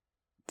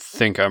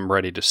think I'm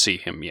ready to see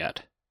him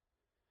yet.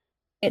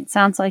 It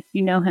sounds like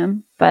you know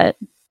him, but...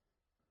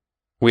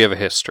 We have a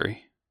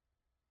history.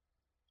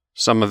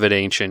 Some of it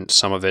ancient,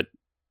 some of it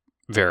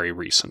very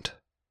recent.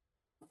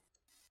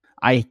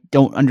 I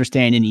don't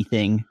understand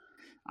anything.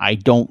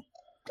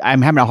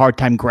 I'm having a hard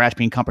time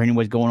grasping and comprehending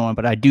what's going on,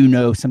 but I do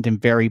know something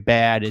very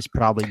bad is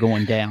probably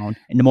going down.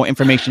 And the more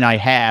information I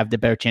have, the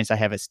better chance I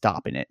have at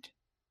stopping it.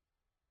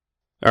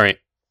 All right.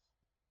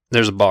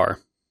 There's a bar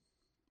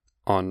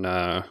on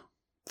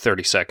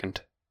 32nd.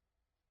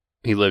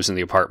 He lives in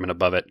the apartment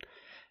above it.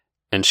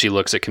 And she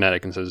looks at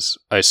Kinetic and says,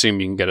 I assume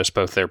you can get us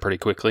both there pretty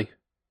quickly?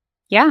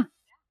 Yeah.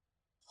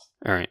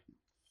 All right.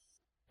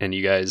 And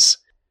you guys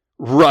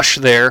rush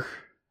there.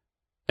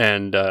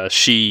 And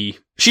she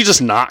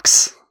just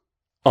knocks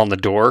on the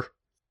door.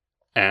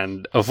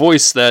 And a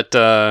voice that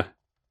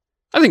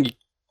I think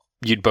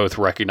you'd both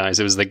recognize.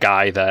 It was the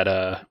guy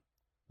that,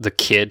 the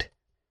kid.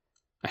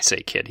 I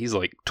say kid, he's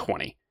like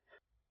 20.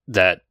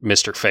 That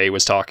Mr. Fay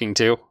was talking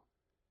to.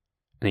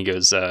 And he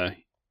goes,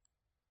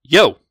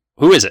 yo,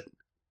 who is it?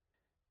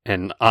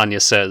 And Anya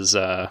says,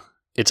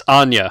 it's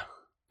Anya.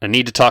 I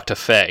need to talk to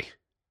Fay.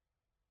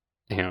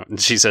 And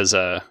she says,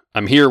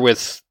 I'm here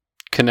with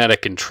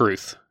Kinetic and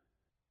Truth.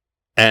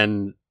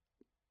 And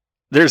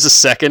there's a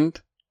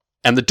second,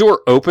 and the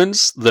door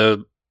opens,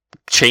 the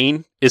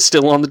chain is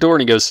still on the door,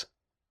 and he goes,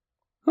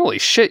 holy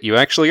shit, you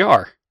actually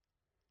are.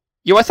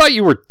 Yo, I thought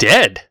you were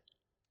dead.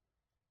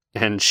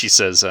 And she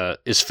says,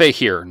 is Fay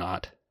here or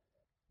not?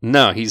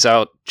 No, he's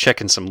out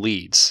checking some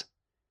leads.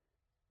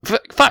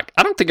 Fuck,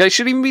 I don't think I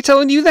should even be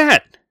telling you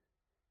that.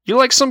 You're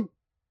like some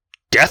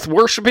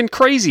death-worshipping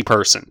crazy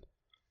person.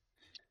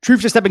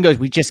 Truth just up and goes,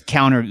 we just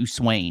countered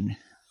Uswain.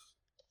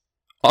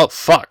 Oh,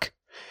 fuck.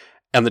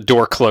 And the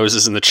door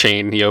closes in the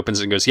chain. He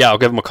opens and goes, yeah, I'll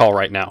give him a call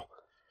right now.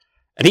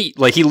 And he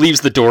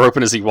leaves the door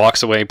open as he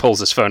walks away, pulls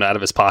his phone out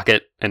of his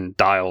pocket, and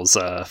dials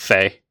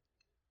Fay.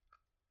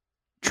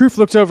 Truth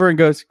looks over and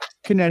goes,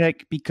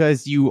 Kinetic,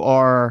 because you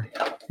are,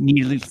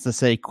 needless to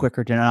say,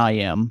 quicker than I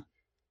am,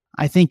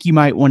 I think you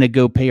might want to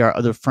go pay our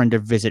other friend a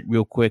visit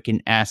real quick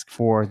and ask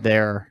for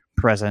their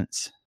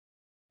presence.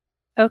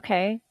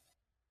 Okay.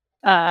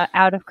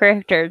 Out of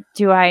character,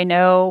 do I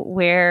know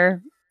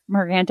where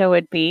Morganta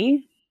would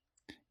be?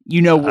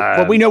 You know,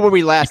 well, we know where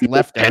we last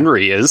left her.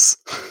 Henry is.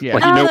 Yeah.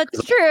 Like, you know where that's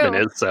the true.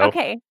 apartment is, so.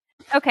 Okay.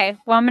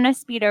 Well, I'm gonna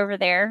speed over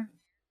there.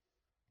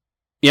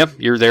 Yep,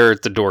 you're there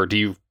at the door. Do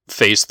you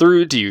phase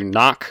through? Do you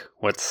knock?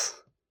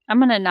 I'm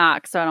gonna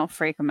knock so I don't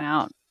freak him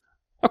out.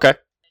 Okay.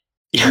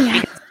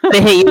 Yeah.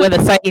 They hit you with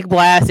a psychic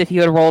blast if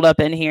you had rolled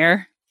up in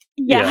here.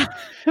 Yeah.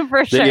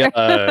 For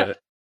sure.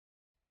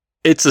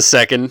 It's a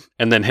second,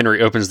 and then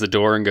Henry opens the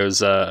door and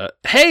goes,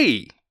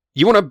 hey,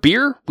 you want a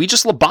beer? We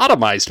just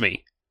lobotomized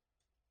me.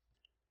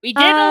 We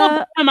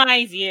didn't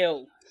lobotomize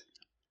you.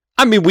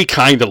 I mean, we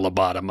kind of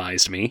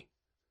lobotomized me.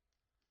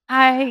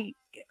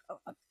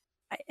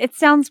 It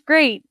sounds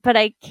great, but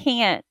I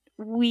can't.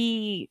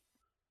 We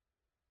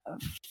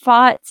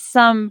fought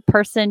some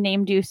person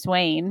named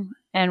Uswain,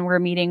 and we're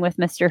meeting with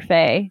Mr.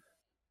 Fay.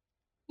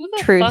 Who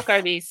the Truth. fuck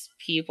are these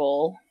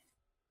people?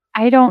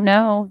 I don't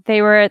know.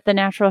 They were at the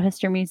Natural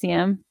History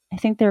Museum. I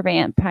think they're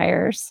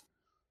vampires.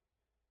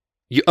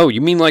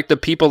 You mean like the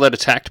people that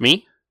attacked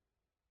me?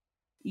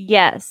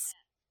 Yes.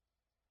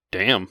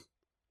 Damn.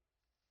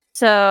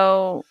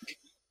 So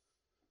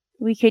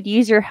we could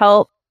use your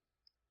help.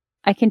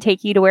 I can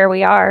take you to where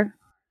we are.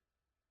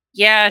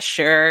 Yeah,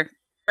 sure.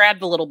 Grab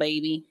the little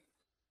baby.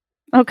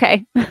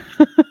 Okay.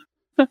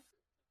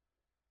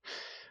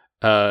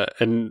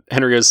 And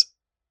Henry goes,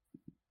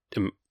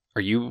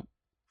 are you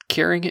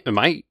carrying it? Am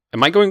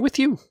I going with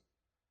you?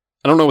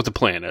 I don't know what the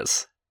plan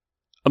is.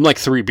 I'm like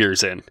 3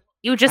 beers in.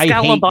 You just I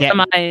got hate that.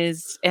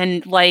 lobotomized,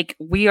 and like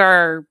we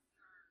are.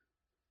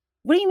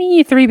 What do you mean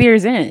you're 3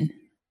 beers in?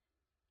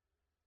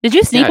 Did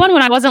you sneak Yeah. one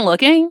when I wasn't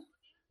looking?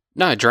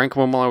 No, I drank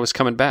one while I was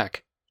coming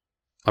back.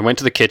 I went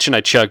to the kitchen,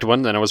 I chugged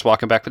one, then I was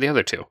walking back with the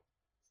other 2.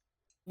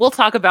 We'll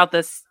talk about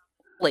this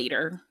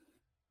later.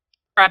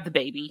 Grab the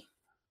baby.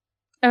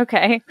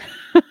 Okay.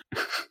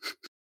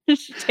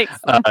 She takes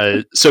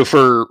them. So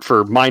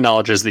for my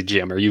knowledge as the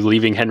GM, are you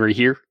leaving Henry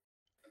here?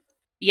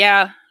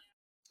 Yeah,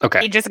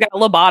 Okay. he just got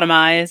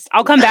lobotomized.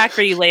 I'll come back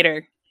for you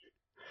later.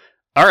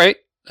 All right.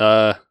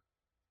 I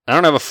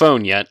don't have a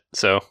phone yet,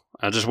 so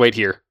I'll just wait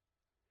here.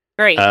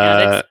 Great. Now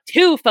that's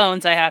 2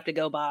 phones I have to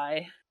go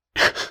buy.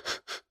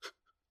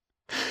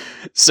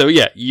 So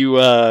yeah,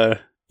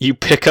 you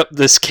pick up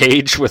this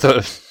cage with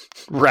a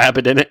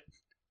rabbit in it,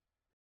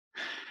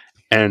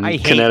 and I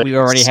hate Kinetic we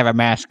already have a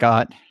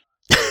mascot.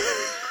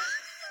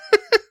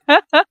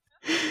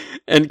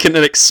 and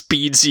Kinetic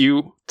speeds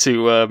you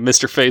to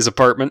Mr. Faye's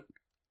apartment.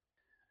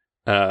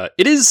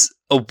 It is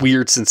a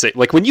weird sensation.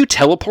 Like when you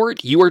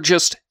teleport, you are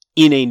just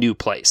in a new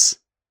place.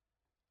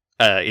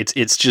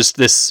 It's just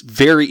this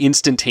very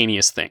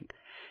instantaneous thing,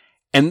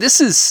 and this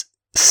is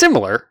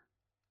similar.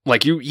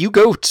 Like you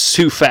go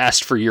too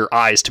fast for your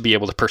eyes to be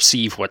able to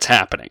perceive what's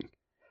happening,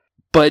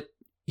 but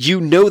you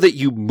know that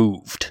you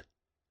moved.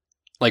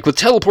 Like with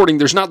teleporting,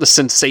 there's not the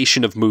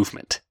sensation of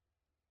movement.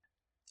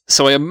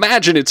 So I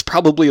imagine it's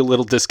probably a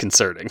little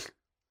disconcerting.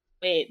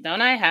 Wait,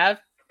 don't I have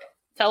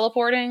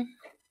teleporting?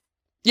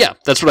 Yeah,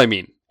 that's what I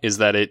mean. Is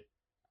that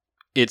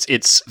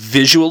it's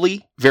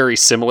visually very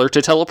similar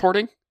to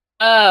teleporting,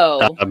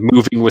 Oh.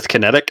 moving with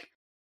kinetic,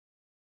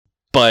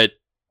 but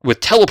with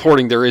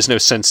teleporting there is no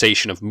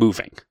sensation of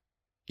moving.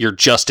 You're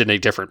just in a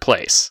different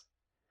place.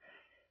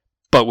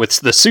 But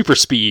with the super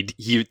speed,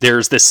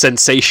 there's this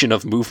sensation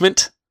of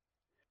movement,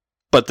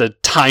 but the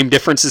time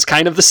difference is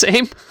kind of the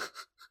same.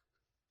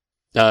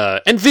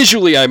 And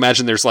visually, I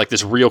imagine there's like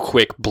this real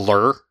quick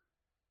blur,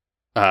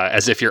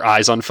 as if your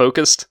eye's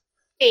unfocused.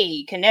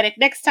 Hey, Kinetic,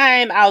 next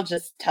time I'll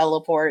just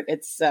teleport.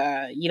 It's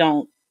you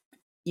don't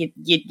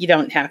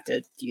have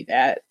to do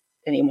that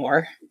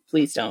anymore.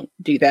 Please don't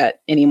do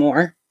that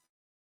anymore.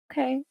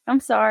 Okay, I'm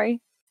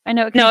sorry. I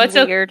know it No, can it's be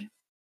okay. weird.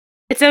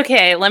 It's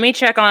okay. Let me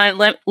check on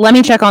let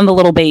me check on the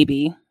little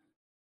baby.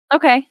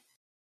 Okay.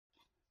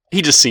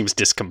 He just seems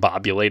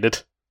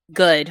discombobulated.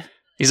 Good.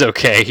 He's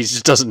okay. He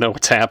just doesn't know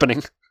what's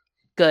happening.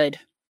 Good.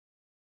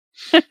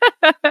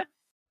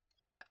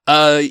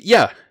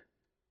 Yeah.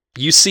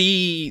 You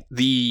see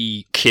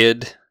the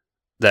kid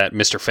that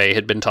Mr. Faye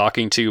had been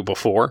talking to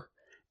before,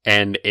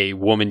 and a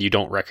woman you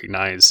don't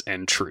recognize,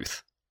 and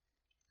Truth.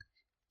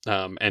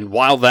 And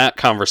while that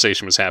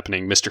conversation was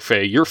happening, Mr.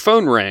 Faye, your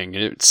phone rang.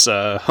 It's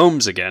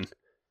Holmes again.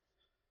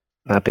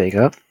 I pick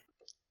up.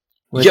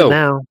 Where's Yo. it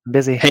now? I'm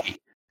busy. Hey,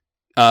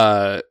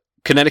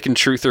 Kinetic and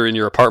Truth are in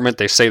your apartment.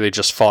 They say they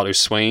just fought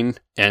Uswain,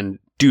 and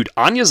dude,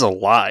 Anya's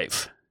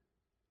alive.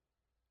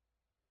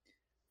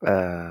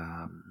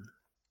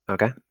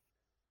 Okay.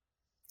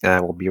 I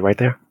will be right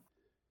there.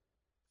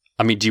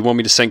 I mean, do you want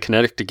me to send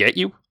Kinetic to get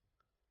you?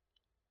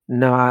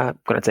 No, I'm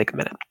gonna take a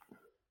minute.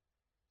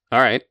 All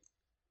right.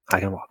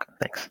 I can walk.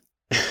 Thanks.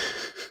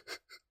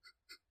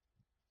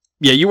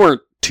 Yeah, you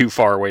weren't too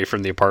far away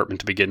from the apartment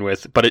to begin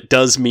with, but it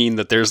does mean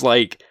that there's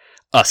like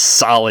a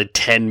solid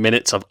 10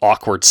 minutes of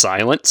awkward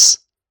silence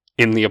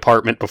in the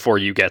apartment before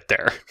you get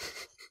there.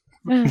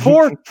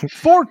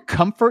 For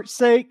comfort's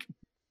sake,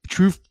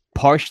 Truth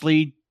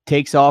partially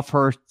takes off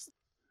her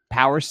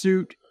power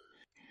suit,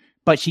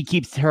 but she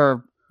keeps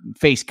her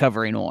face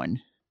covering on.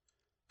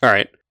 All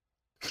right.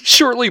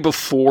 Shortly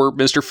before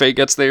Mr. Faye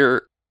gets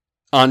there,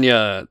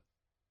 Anya,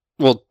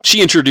 well,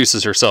 she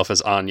introduces herself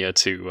as Anya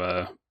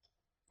to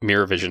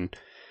Miravision,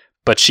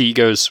 but she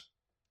goes,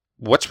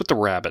 "What's with the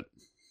rabbit?"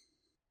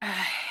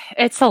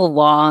 It's a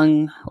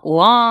long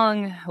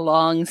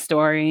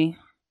story.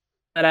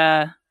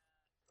 But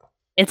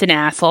it's an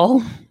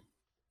asshole.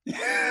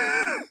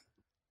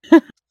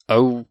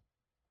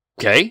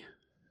 Okay.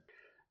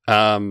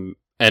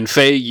 And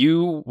Faye,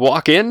 you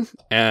walk in,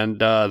 and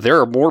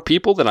there are more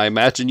people than I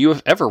imagine you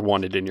have ever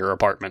wanted in your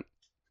apartment.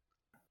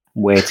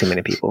 Way too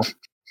many people.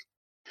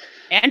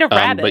 And a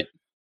rabbit. But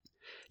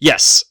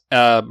yes,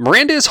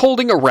 Miranda is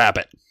holding a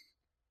rabbit.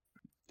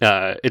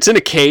 It's in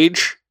a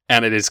cage,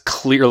 and it is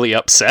clearly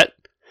upset.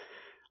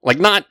 Like,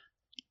 not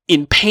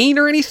in pain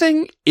or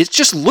anything. It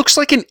just looks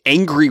like an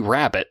angry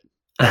rabbit.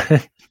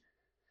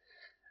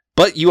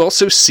 But you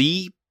also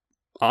see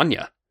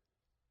Anya.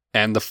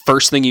 And the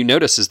first thing you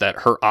notice is that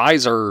her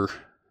eyes are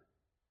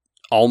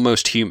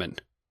almost human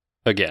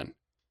again.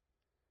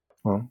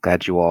 Well,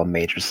 glad you all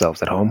made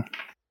yourselves at home.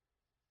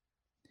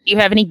 Do you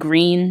have any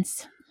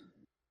greens?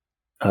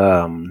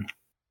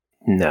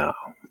 No.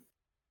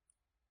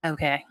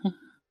 Okay.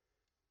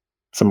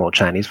 Some old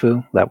Chinese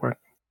food, that work?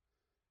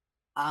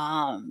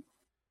 Nah,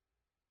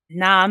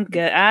 I'm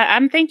good.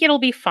 I think it'll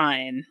be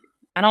fine.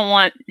 I don't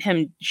want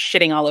him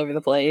shitting all over the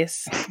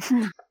place.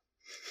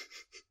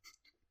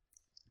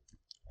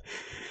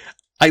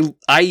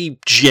 I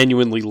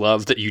genuinely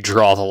love that you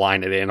draw the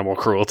line at animal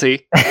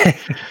cruelty.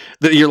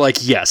 That you're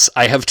like, yes,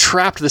 I have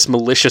trapped this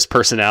malicious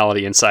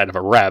personality inside of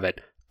a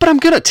rabbit, but I'm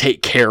gonna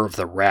take care of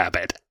the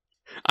rabbit.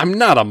 I'm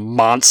not a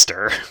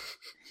monster.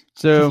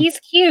 So He's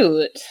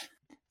cute.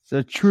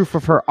 the truth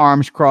of her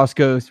arms crossed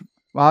goes,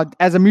 well,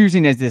 as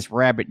amusing as this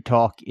rabbit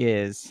talk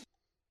is,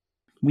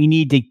 we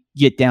need to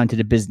get down to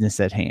the business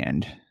at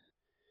hand.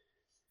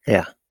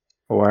 Yeah.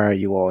 Why are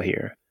you all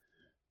here?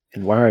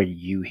 And why are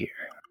you here?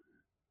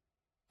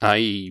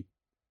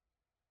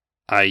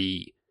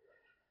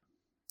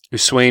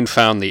 Uswain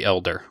found the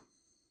Elder.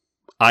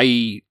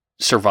 I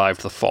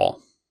survived the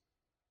fall.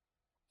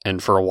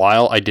 And for a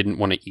while, I didn't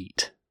want to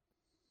eat.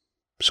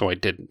 So I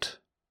didn't.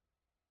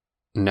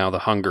 Now the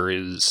hunger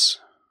is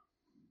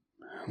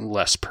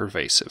less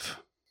pervasive.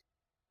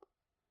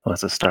 Well,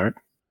 that's a start.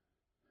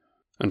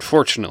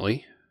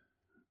 Unfortunately,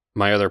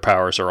 my other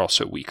powers are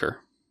also weaker.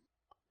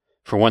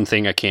 For one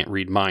thing, I can't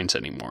read minds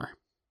anymore.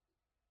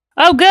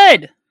 Oh,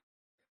 good.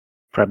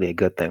 Probably a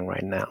good thing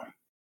right now.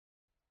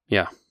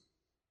 Yeah,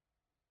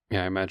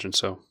 I imagine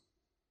so.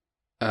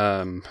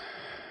 Uswain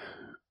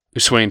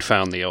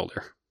found the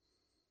Elder.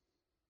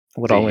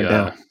 What all went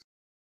down?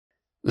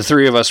 The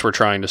three of us were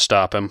trying to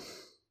stop him,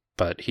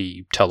 but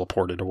he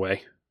teleported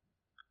away.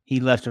 He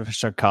left with a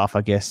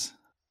sarcophagus.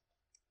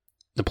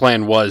 The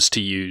plan was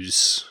to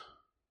use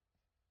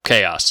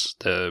chaos,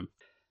 the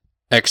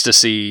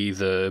ecstasy,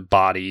 the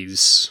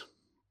bodies,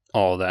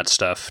 all that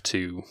stuff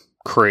to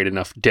create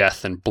enough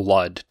death and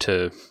blood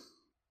to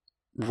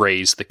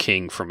raise the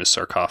king from his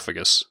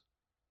sarcophagus.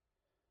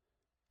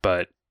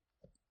 But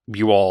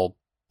you all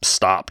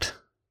stopped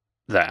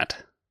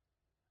that.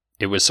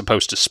 It was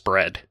supposed to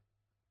spread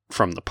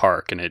from the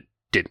park, and it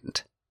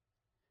didn't.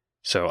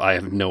 So I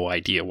have no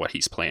idea what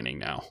he's planning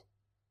now.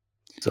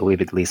 So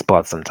we've at least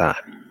bought some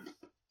time.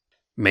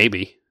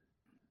 Maybe.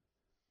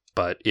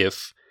 But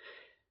if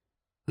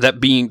that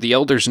being, the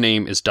Elder's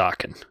name is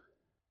Dakin.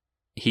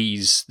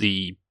 He's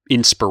the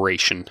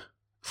inspiration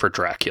for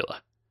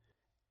Dracula.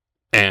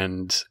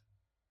 And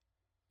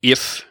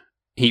if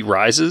he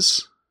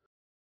rises,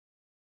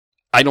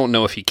 I don't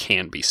know if he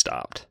can be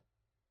stopped.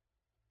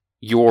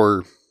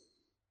 Your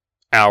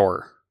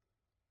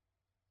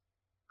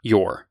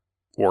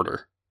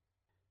order.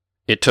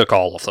 It took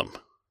all of them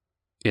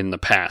in the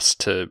past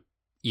to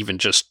even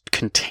just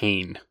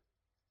contain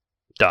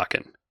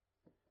Dakin.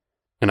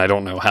 And I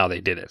don't know how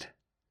they did it.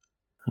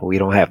 We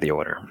don't have the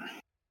order.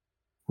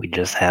 We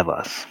just have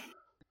us.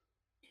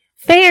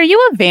 Faye, are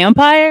you a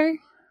vampire?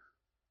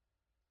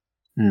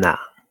 Nah.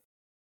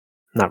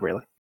 Not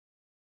really.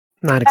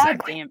 Not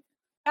exactly.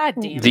 God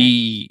damn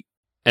it.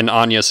 And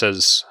Anya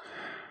says,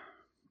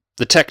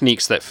 the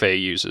techniques that Faye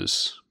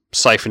uses,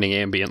 siphoning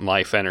ambient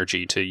life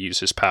energy to use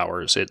his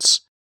powers,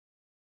 it's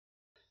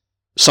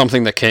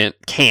something that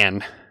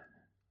can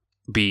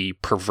be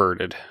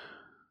perverted.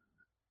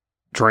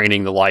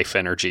 Draining the life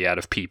energy out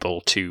of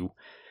people to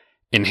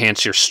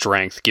enhance your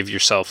strength, give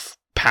yourself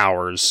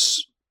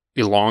powers,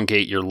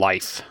 elongate your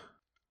life.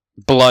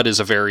 Blood is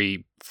a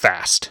very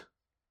fast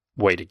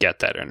way to get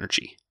that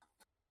energy.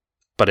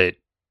 But it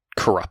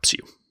corrupts you.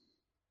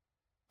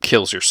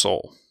 Kills your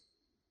soul.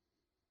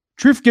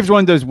 Truth gives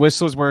one of those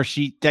whistles where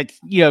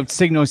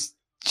signals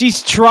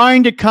she's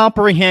trying to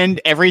comprehend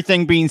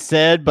everything being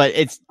said, but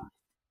it's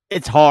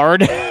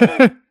hard.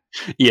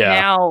 Yeah.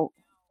 Now,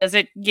 does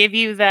it give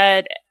you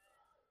that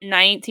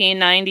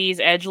 1990s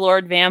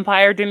edgelord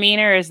vampire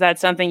demeanor, or is that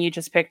something you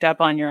just picked up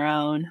on your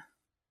own?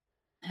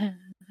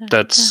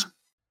 That's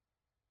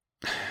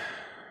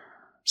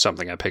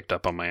something I picked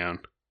up on my own.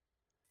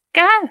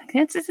 God,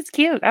 it's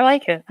cute. I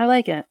like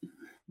it.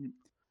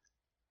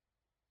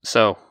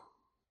 So,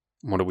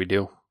 what do we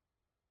do?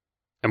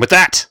 And with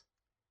that,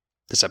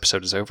 this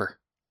episode is over.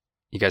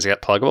 You guys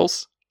got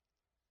pluggables?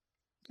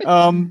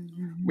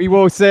 We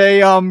will say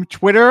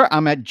Twitter,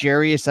 I'm at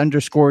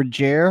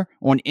Jarius_Jer.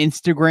 On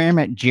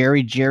Instagram at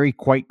Jerry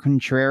quite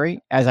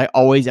contrary. As I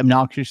always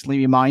obnoxiously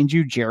remind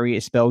you, Jerry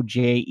is spelled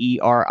Jeri.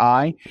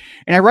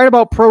 And I write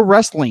about pro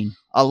wrestling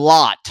a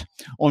lot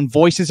on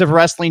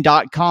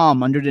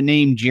voicesofwrestling.com under the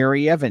name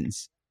Jerry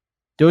Evans.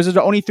 Those are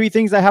the only three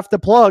things I have to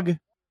plug.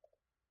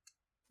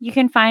 You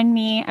can find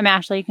me, I'm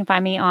Ashley, you can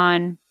find me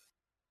on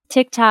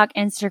TikTok,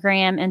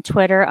 Instagram, and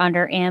Twitter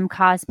under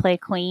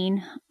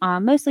 @CosplayQueen.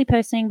 Mostly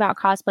posting about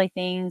cosplay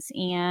things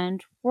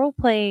and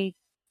roleplay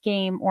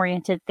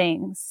game-oriented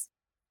things.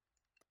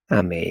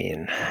 I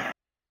mean,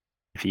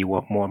 if you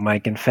want more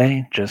Mike and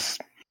Faye,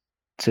 just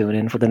tune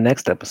in for the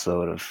next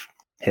episode of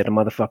Hit a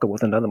Motherfucker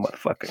with Another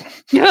Motherfucker.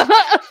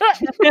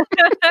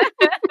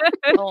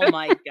 Oh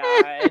my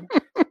god.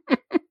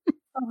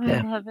 Oh,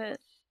 Yeah. I love it.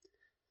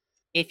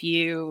 If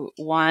you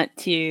want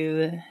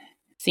to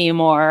see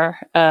more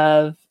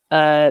of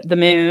the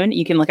moon,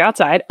 you can look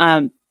outside.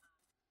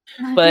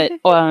 But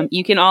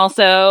you can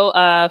also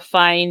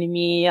find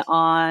me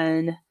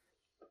on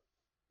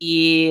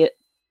the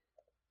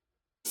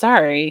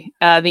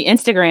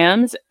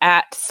Instagrams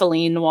at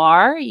Celine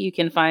Noir. You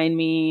can find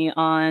me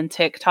on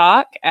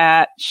TikTok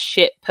at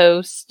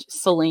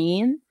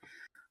shitpostceline.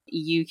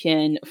 You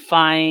can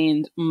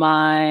find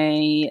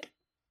my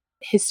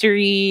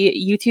history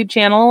YouTube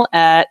channel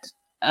at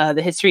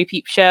the History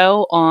Peep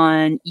Show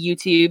on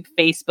YouTube,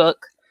 Facebook,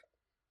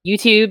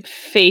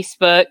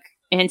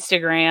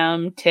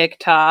 Instagram,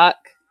 TikTok,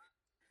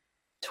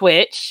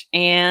 Twitch,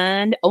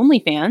 and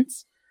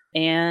OnlyFans.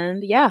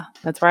 And yeah,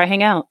 that's where I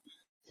hang out.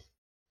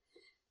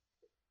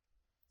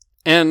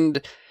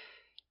 And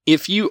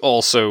if you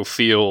also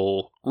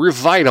feel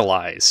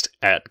revitalized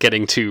at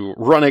getting to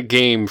run a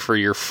game for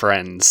your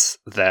friends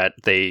that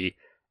they,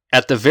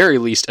 at the very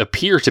least,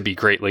 appear to be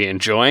greatly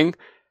enjoying,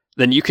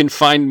 then you can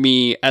find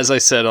me, as I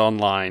said,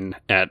 online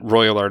at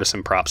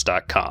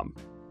royalartisanprops.com.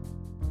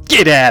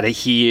 Get out of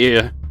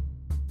here!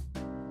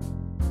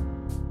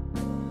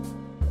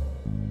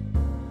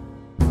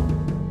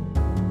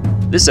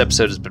 This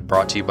episode has been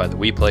brought to you by the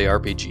We Play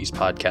RPGs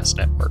podcast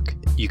network.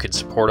 You can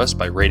support us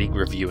by rating,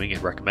 reviewing,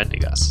 and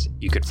recommending us.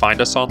 You can find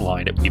us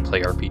online at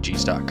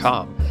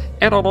weplayrpgs.com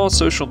and on all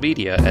social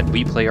media at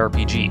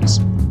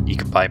weplayrpgs. You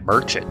can buy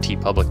merch at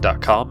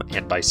tpublic.com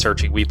and by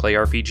searching We Play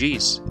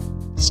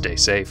RPGs. Stay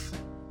safe.